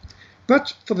back.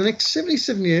 But for the next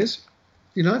 77 years,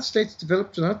 the United States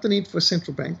developed without the need for a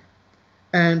central bank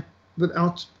and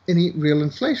without any real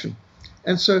inflation.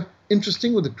 And so,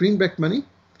 interesting with the greenback money,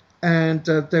 and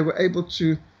they were able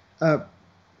to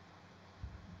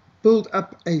build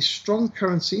up a strong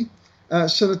currency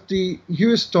so that the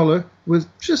US dollar, with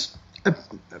just a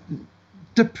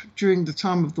dip during the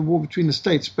time of the war between the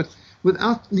states, but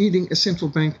without needing a central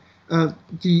bank,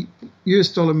 the US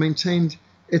dollar maintained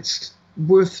its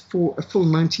worth for a full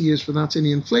 90 years without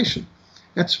any inflation.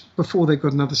 That's before they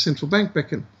got another central bank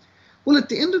back in. Well, at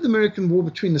the end of the American war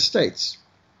between the states,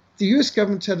 the US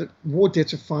government had a war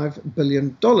debt of $5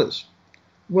 billion.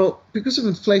 Well, because of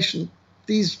inflation,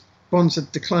 these bonds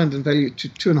had declined in value to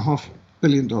 $2.5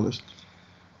 billion.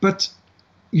 But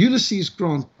Ulysses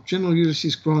Grant, General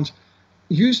Ulysses Grant,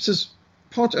 used his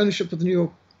part ownership of the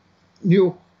New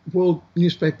York World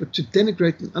newspaper to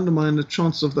denigrate and undermine the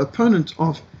chances of the opponent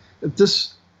of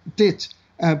this debt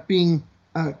being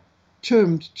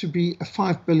termed to be a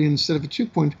 $5 billion instead of a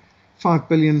 $2.5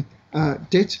 billion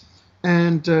debt.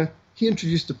 And he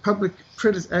introduced the Public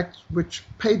Credit Act, which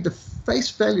paid the face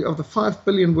value of the $5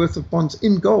 billion worth of bonds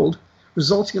in gold,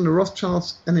 resulting in the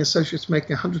Rothschilds and their associates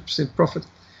making 100% profit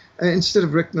instead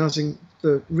of recognizing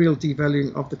the real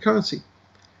devaluing of the currency.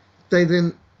 They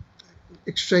then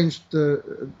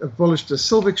abolished the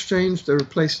silver exchange. They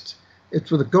replaced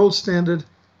it with a gold standard,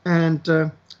 and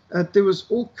there was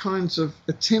all kinds of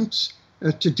attempts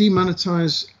to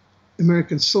demonetize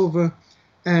American silver,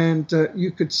 and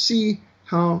you could see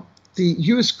how the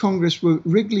U.S. Congress were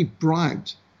regularly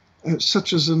bribed,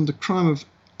 such as in the crime of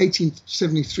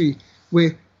 1873,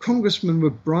 where congressmen were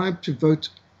bribed to vote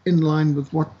in line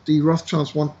with what the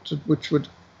Rothschilds wanted, which would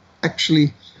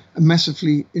actually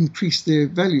massively increase their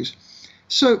values.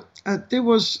 So there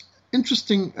was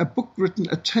a book written,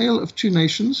 A Tale of Two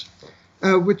Nations,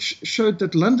 which showed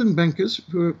that London bankers,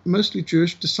 who were mostly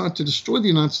Jewish, decided to destroy the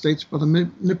United States by the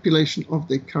manipulation of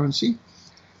their currency.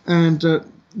 And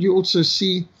you also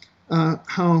see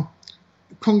how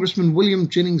Congressman William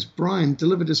Jennings Bryan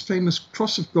delivered his famous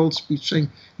Cross of Gold speech,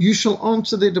 saying, "You shall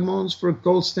answer their demands for a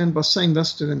gold stand by saying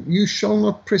thus to them, you shall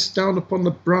not press down upon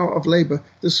the brow of labor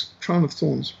this crown of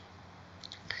thorns.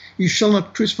 You shall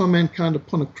not crucify mankind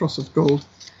upon a cross of gold,"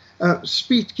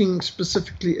 speaking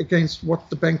specifically against what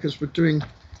the bankers were doing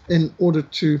in order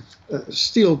to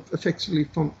steal effectively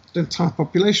from the entire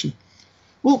population.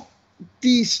 Well,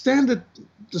 the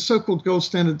so-called gold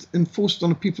standard enforced on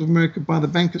the people of America by the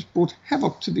bankers brought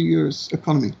havoc to the U.S.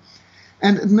 economy,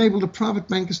 and it enabled the private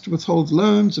bankers to withhold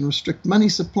loans and restrict money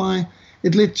supply.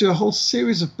 It led to a whole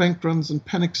series of bank runs and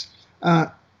panics,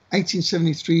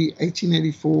 1873,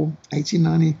 1884,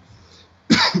 1890,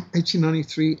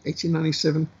 1893,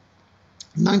 1897,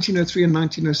 1903, and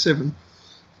 1907.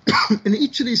 In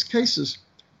each of these cases,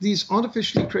 these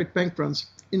artificially created bank runs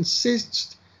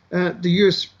incensed the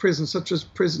U.S. presidents, such as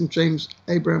President James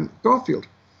Abraham Garfield.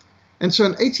 And so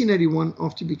in 1881,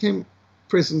 after he became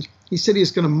president, he said he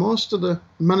was going to master the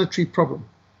monetary problem.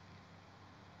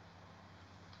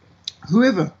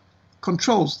 Whoever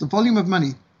controls the volume of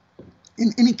money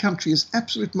in any country is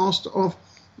absolute master of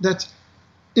that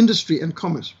industry and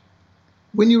commerce.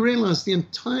 When you realize the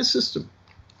entire system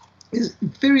is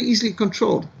very easily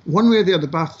controlled, one way or the other,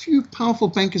 by a few powerful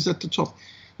bankers at the top,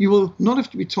 you will not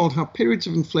have to be told how periods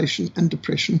of inflation and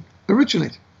depression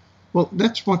originate. Well,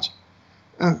 that's what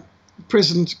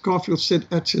President Garfield said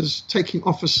at his taking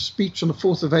office speech on the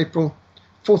 4th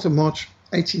of March,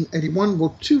 1881.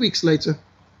 Well, 2 weeks later,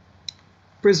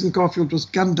 President Garfield was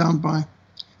gunned down by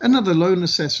another lone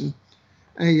assassin,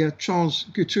 a Charles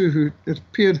Couture, who it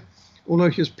appeared, although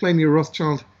he was plainly a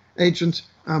Rothschild agent,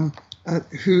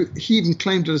 who he even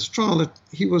claimed at his trial that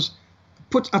he was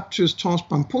put up to his task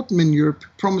by important men in Europe,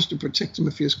 promised to protect him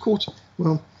if he is caught.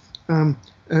 Well,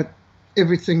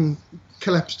 everything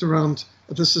collapsed around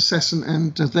this assassin,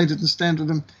 and they didn't stand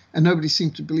with him, and nobody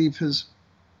seemed to believe his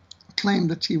claim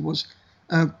that he was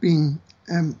being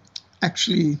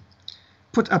actually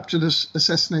put up to this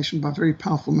assassination by very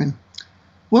powerful men.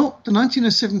 Well, the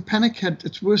 1907 panic had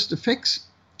its worst effects.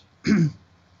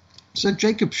 So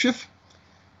Jacob Schiff,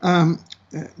 the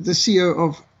CEO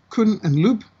of Kuhn and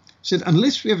Loeb, said,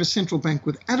 unless we have a central bank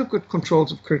with adequate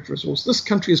controls of credit resource, this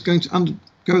country is going to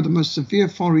undergo the most severe,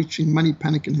 far-reaching money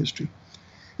panic in history.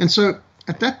 And so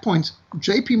at that point,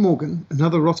 J.P. Morgan,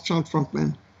 another Rothschild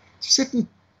frontman, set in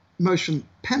motion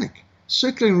panic,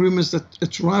 circulating rumors that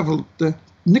its rival, the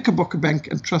Knickerbocker Bank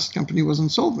and Trust Company, was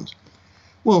insolvent.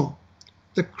 Well,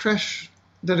 the crash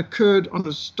that occurred on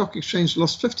the stock exchange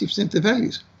lost 50% of their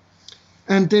values.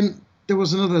 And then there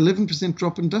was another 11%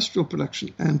 drop in industrial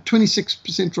production and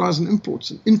 26% rise in imports,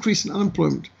 an increase in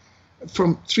unemployment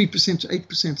from 3% to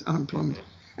 8% unemployment.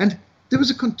 And there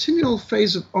was a continual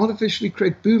phase of artificially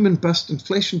create boom and bust,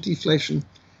 inflation, deflation,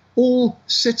 all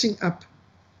setting up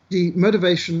the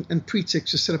motivation and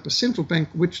pretext to set up a central bank,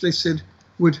 which they said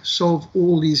would solve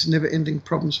all these never-ending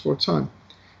problems for a time.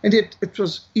 And yet it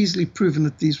was easily proven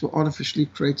that these were artificially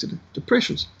created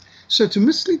depressions. So to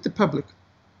mislead the public,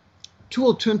 two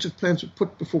alternative plans were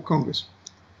put before Congress.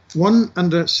 One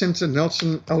under Senator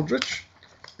Nelson Aldrich,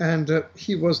 and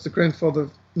he was the grandfather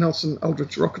of Nelson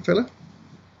Aldrich Rockefeller.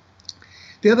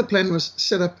 The other plan was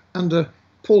set up under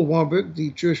Paul Warburg, the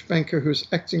Jewish banker who was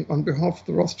acting on behalf of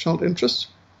the Rothschild interests,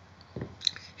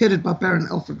 headed by Baron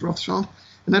Alfred Rothschild,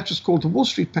 and that was called the Wall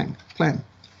Street plan.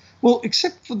 Well,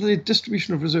 except for the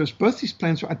distribution of reserves, both these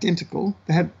plans were identical.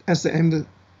 They had as the aim the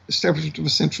establishment of a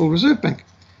central reserve bank.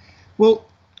 Well,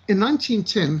 in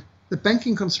 1910, the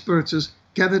banking conspirators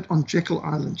gathered on Jekyll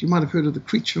Island. You might have heard of the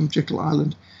creature from Jekyll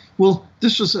Island. Well,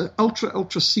 this was an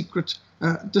ultra secret.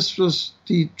 This was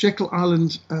the Jekyll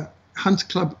Island Hunt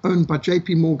Club owned by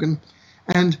J.P. Morgan.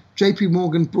 And J.P.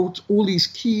 Morgan brought all these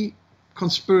key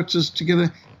conspirators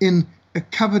together in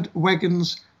covered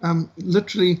wagons.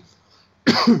 Literally,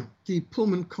 the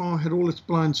Pullman car had all its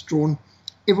blinds drawn.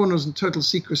 Everyone was in total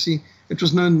secrecy. It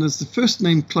was known as the First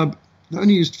Name Club. They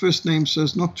only used first names so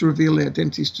as not to reveal their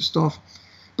identities to staff.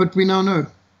 But we now know.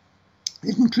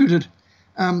 It included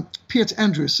Piet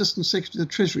Andrew, Assistant Secretary of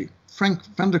the Treasury, Frank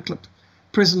Vanderklip,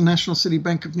 President National City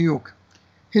Bank of New York,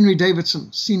 Henry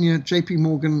Davidson, Senior J.P.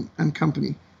 Morgan and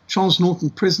Company, Charles Norton,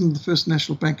 President of the First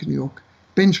National Bank of New York,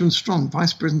 Benjamin Strong,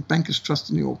 Vice President, Bankers Trust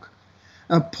in New York,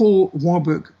 Paul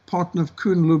Warburg, partner of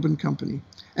Kuhn, Loeb and Company.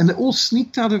 And they all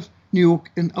sneaked out of New York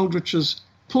in Aldrich's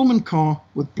Pullman car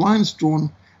with blinds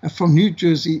drawn from New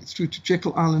Jersey through to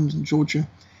Jekyll Island in Georgia.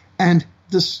 And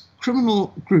this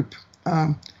criminal group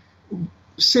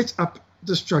set up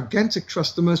this gigantic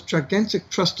trust, the most gigantic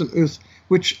trust on earth,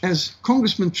 which, as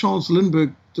Congressman Charles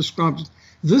Lindbergh described it,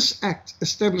 this act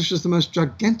establishes the most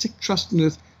gigantic trust on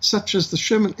earth, such as the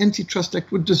Sherman Antitrust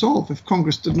Act would dissolve if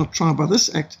Congress did not try by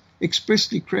this act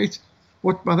expressly create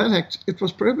what by that act it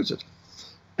was prohibited.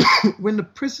 When the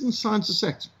president signs this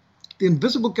act, the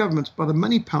invisible government by the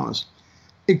money powers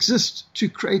exist to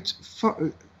create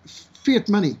fiat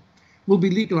money will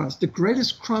be legalized. The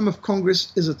greatest crime of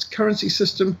Congress is its currency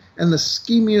system, and the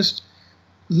schemiest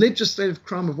legislative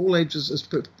crime of all ages is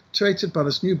perpetrated by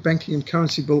this new banking and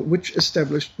currency bill, which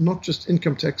established not just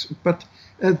income tax, but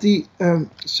the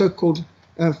so-called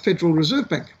Federal Reserve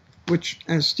Bank, which,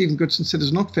 as Stephen Goodson said,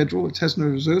 is not federal, it has no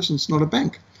reserves, and it's not a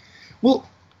bank. Well,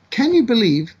 can you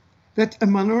believe that a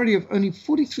minority of only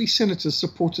 43 senators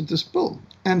supported this bill?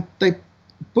 And they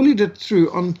bullied it through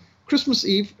on Christmas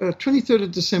Eve, 23rd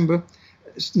of December,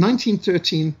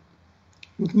 1913,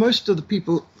 with most of the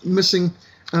people missing.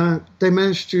 They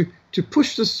managed to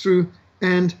push this through,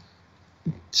 and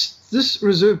this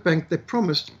reserve bank, they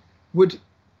promised, would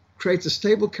create a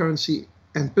stable currency,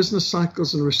 and business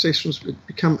cycles and recessions would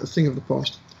become a thing of the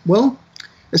past. Well,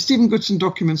 as Stephen Goodson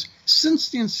documents, since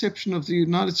the inception of the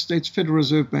United States Federal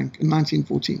Reserve Bank in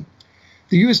 1914,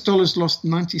 the US dollar has lost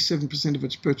 97% of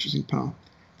its purchasing power.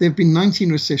 There have been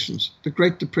 19 recessions, the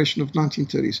Great Depression of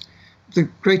 1930s, the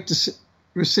Great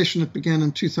Recession that began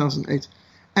in 2008,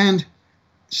 and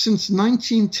since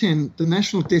 1910, the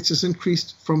national debt has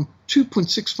increased from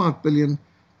 2.65 billion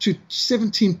to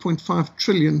 17.5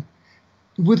 trillion,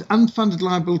 with unfunded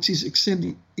liabilities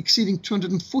exceeding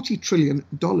 $240 trillion.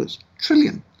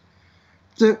 Trillion.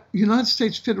 The United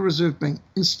States Federal Reserve Bank,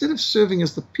 instead of serving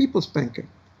as the people's banker,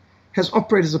 has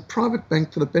operated as a private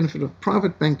bank for the benefit of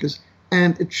private bankers,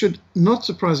 and it should not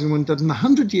surprise anyone that in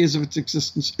 100 years of its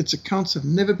existence, its accounts have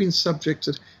never been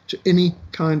subjected to any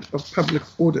kind of public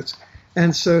audit.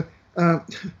 And so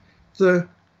the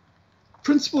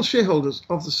principal shareholders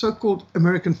of the so-called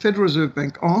American Federal Reserve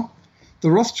Bank are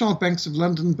the Rothschild Banks of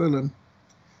London and Berlin,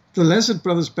 the Lazard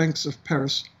Brothers Banks of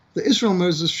Paris, the Israel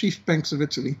Moses Schiff Banks of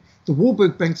Italy, the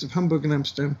Warburg Banks of Hamburg and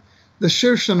Amsterdam, the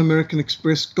Shershan American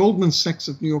Express, Goldman Sachs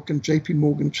of New York, and JP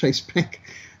Morgan Chase Bank.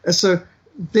 So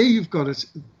there you've got it.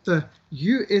 The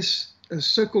U.S.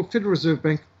 So-called Federal Reserve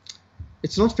Bank,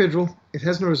 it's not federal, it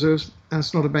has no reserves, and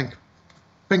it's not a bank.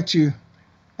 Back to you,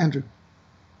 Andrew.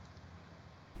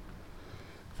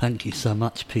 Thank you so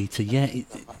much, Peter. Yeah,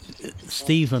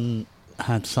 Stephen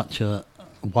had such a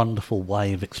wonderful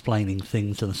way of explaining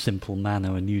things in a simple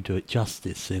manner, and you do it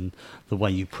justice in the way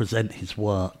you present his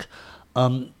work.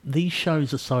 These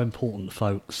shows are so important,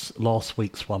 folks. Last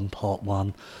week's one, part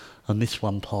 1, and this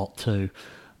one, part 2.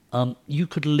 You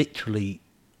could literally,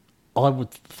 I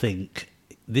would think,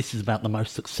 this is about the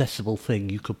most accessible thing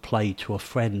you could play to a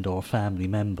friend or a family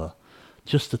member,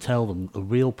 just to tell them a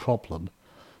real problem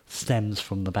stems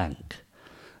from the bank.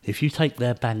 If you take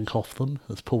their bank off them,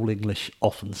 as Paul English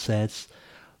often says,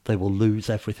 they will lose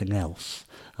everything else.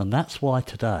 And that's why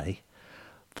today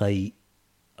they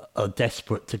are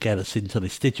desperate to get us into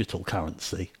this digital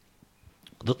currency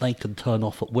that they can turn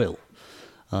off at will.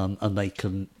 And they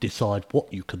can decide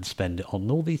what you can spend it on,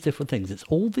 and all these different things. It's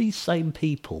all these same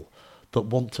people that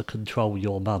want to control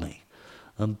your money.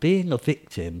 And being a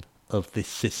victim of this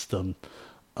system,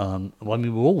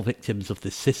 we're all victims of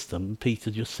this system. Peter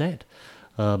just said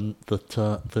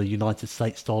that the United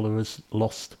States dollar has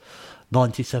lost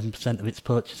 97% of its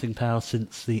purchasing power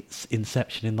since the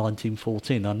inception in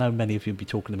 1914. I know many of you will be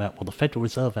talking about, well, the Federal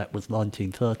Reserve Act was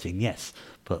 1913. Yes,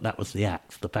 but that was the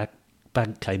act. The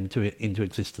bank came into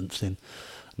existence in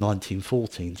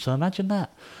 1914. So imagine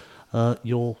that.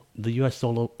 The US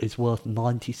dollar is worth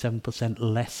 97%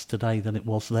 less today than it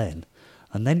was then.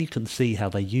 And then you can see how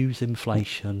they use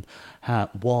inflation,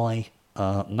 why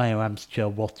Mayor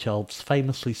Amschel Rothschilds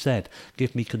famously said,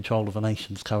 "Give me control of a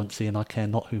nation's currency and I care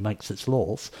not who makes its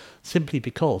laws," simply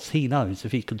because he knows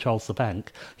if he controls the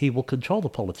bank, he will control the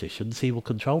politicians, he will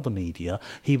control the media,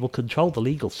 he will control the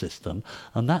legal system.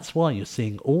 And that's why you're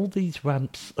seeing all these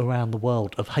ramps around the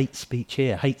world of hate speech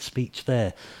here, hate speech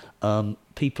there.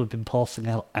 People have been passing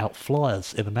out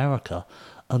flyers in America,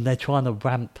 and they're trying to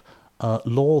ramp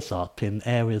laws up in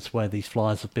areas where these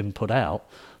flyers have been put out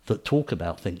that talk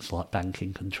about things like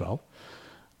banking control.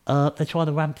 They're trying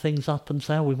to ramp things up and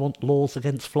say, we want laws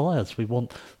against flyers. We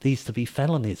want these to be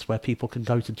felonies where people can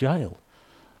go to jail.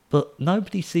 But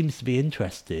nobody seems to be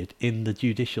interested in the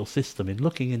judicial system, in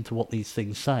looking into what these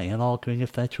things say and arguing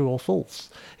if they're true or false.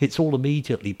 It's all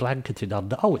immediately blanketed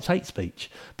under, it's hate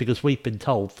speech, because we've been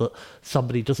told that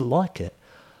somebody doesn't like it.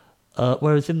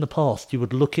 Whereas in the past, you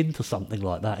would look into something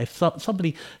like that. If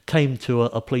somebody came to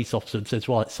a police officer and says,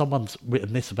 right, someone's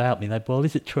written this about me, they'd, well,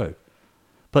 is it true?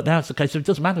 But now it's the case of, it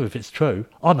doesn't matter if it's true,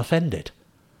 I'm offended.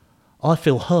 I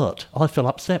feel hurt, I feel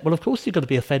upset. Well, of course you're going to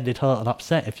be offended, hurt and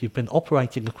upset if you've been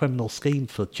operating a criminal scheme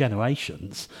for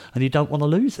generations and you don't want to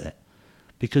lose it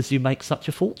because you make such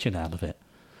a fortune out of it.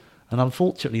 And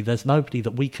unfortunately, there's nobody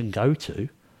that we can go to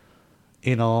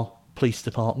in our police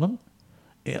department,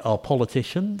 our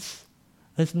politicians.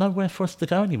 There's nowhere for us to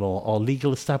go anymore, our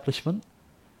legal establishment.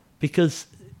 Because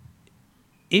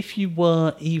if you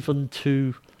were even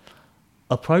to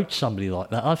approach somebody like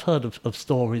that, I've heard of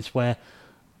stories where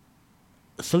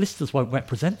solicitors won't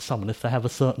represent someone if they have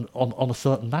on a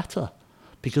certain matter,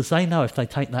 because they know if they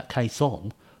take that case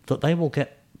on, that they will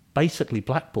get basically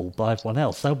blackballed by everyone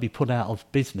else. They'll be put out of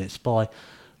business by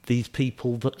these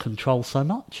people that control so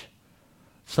much.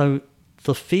 So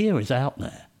the fear is out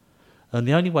there. And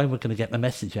the only way we're going to get the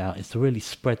message out is to really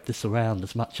spread this around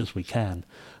as much as we can.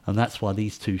 And that's why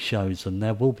these two shows, and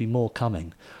there will be more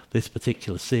coming, this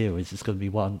particular series is going to be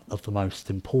one of the most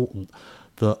important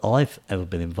that I've ever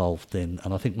been involved in,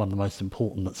 and I think one of the most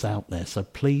important that's out there. So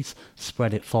please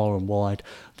spread it far and wide.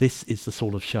 This is the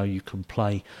sort of show you can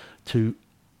play to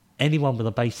anyone with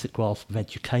a basic grasp of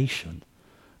education,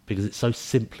 because it's so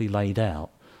simply laid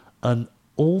out. And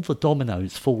all the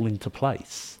dominoes fall into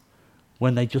place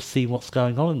when they just see what's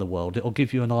going on in the world. It'll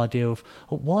give you an idea of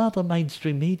why are the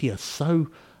mainstream media so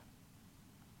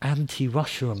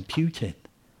anti-Russia and Putin?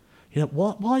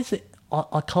 Why is it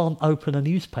I can't open a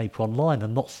newspaper online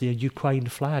and not see a Ukraine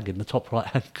flag in the top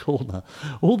right-hand corner?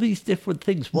 All these different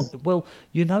things. Well,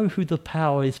 you know who the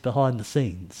power is behind the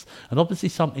scenes, and obviously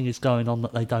something is going on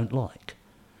that they don't like.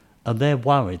 And they're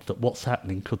worried that what's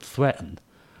happening could threaten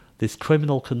this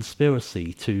criminal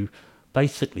conspiracy to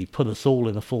basically put us all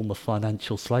in a form of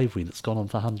financial slavery that's gone on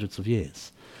for hundreds of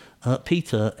years.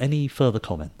 Peter, any further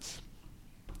comments?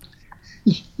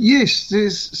 Yes,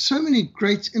 there's so many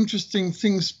great, interesting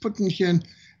things put in here.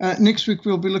 And next week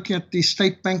we'll be looking at the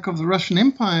State Bank of the Russian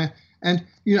Empire. And,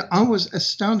 I was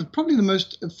astounded. Probably the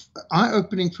most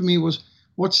eye-opening for me was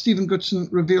what Stephen Goodson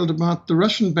revealed about the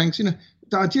Russian banks.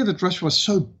 The idea that Russia was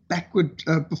so backward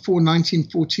before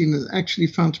 1914 is actually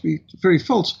found to be very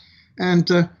false.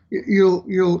 And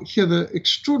you'll hear the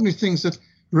extraordinary things that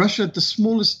Russia had the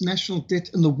smallest national debt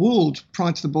in the world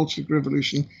prior to the Bolshevik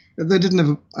Revolution. They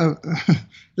didn't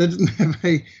have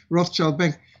a Rothschild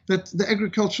bank. That the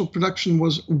agricultural production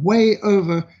was way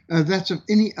over that of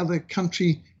any other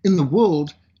country in the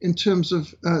world. In terms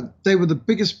of they were the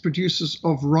biggest producers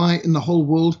of rye in the whole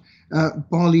world,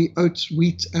 barley, oats,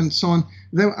 wheat, and so on.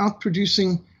 They were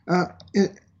outproducing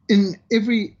in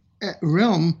every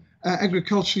realm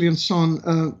agriculturally and so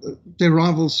on their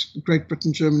rivals, Great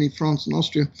Britain, Germany, France, and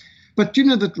Austria. But do you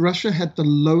know that Russia had the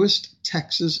lowest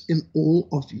taxes in all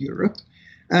of Europe?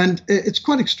 And it's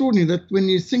quite extraordinary that when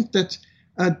you think that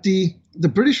the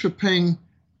British were paying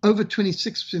over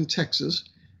 26% taxes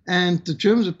and the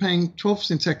Germans were paying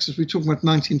 12% taxes, we're talking about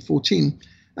 1914,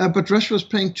 but Russia was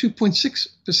paying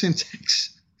 2.6%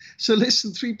 tax, so less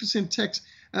than 3% tax,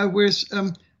 whereas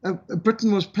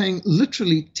Britain was paying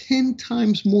literally 10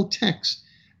 times more tax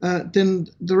than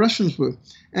the Russians were.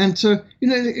 And so,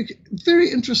 very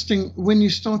interesting when you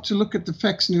start to look at the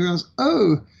facts and you realize,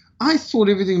 I thought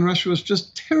everything in Russia was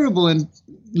just terrible, and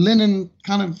Lenin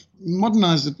kind of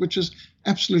modernized it, which is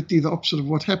absolutely the opposite of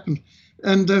what happened.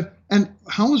 And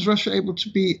how was Russia able to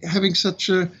be having such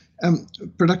a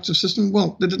productive system?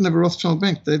 Well, they didn't have a Rothschild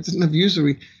bank. They didn't have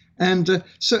usury. And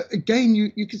so, again,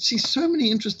 you could see so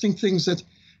many interesting things that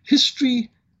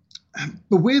history,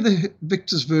 beware the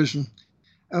victor's version.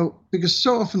 Because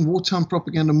so often wartime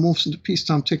propaganda morphs into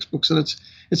peacetime textbooks, and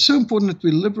it's so important that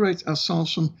we liberate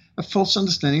ourselves from a false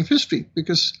understanding of history.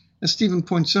 Because, as Stephen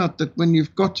points out, that when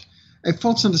you've got a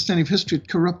false understanding of history, it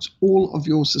corrupts all of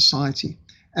your society,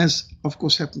 as of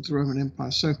course happened to the Roman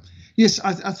Empire. So, yes,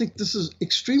 I think this is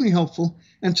extremely helpful,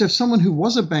 and to have someone who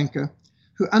was a banker,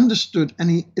 who understood,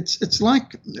 and it's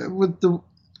like with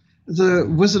the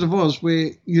Wizard of Oz,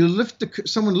 where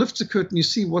someone lifts a curtain, you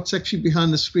see what's actually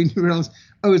behind the screen, you realize,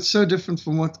 it's so different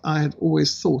from what I had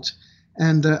always thought.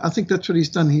 And I think that's what he's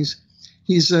done.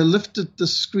 He's lifted the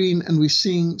screen, and we're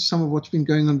seeing some of what's been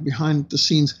going on behind the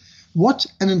scenes. What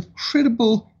an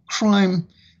incredible crime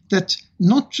that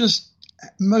not just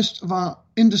most of our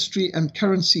industry and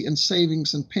currency and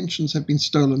savings and pensions have been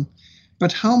stolen,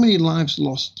 but how many lives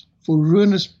lost for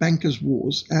ruinous bankers'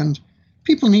 wars. And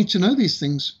people need to know these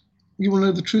things. You will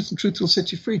know the truth, and truth will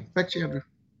set you free. Back to you, Andrew.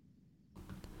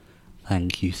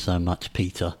 Thank you so much,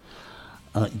 Peter.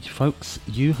 Folks,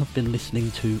 you have been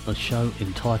listening to a show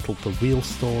entitled The Real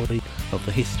Story of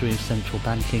the History of Central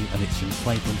Banking and its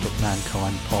Enslavement of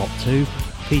Mankind, Part 2.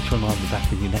 Peter and I will be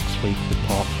back with you next week with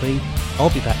Part 3.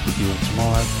 I'll be back with you all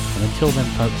tomorrow. And until then,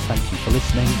 folks, thank you for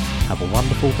listening. Have a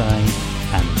wonderful day,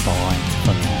 and bye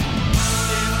for now.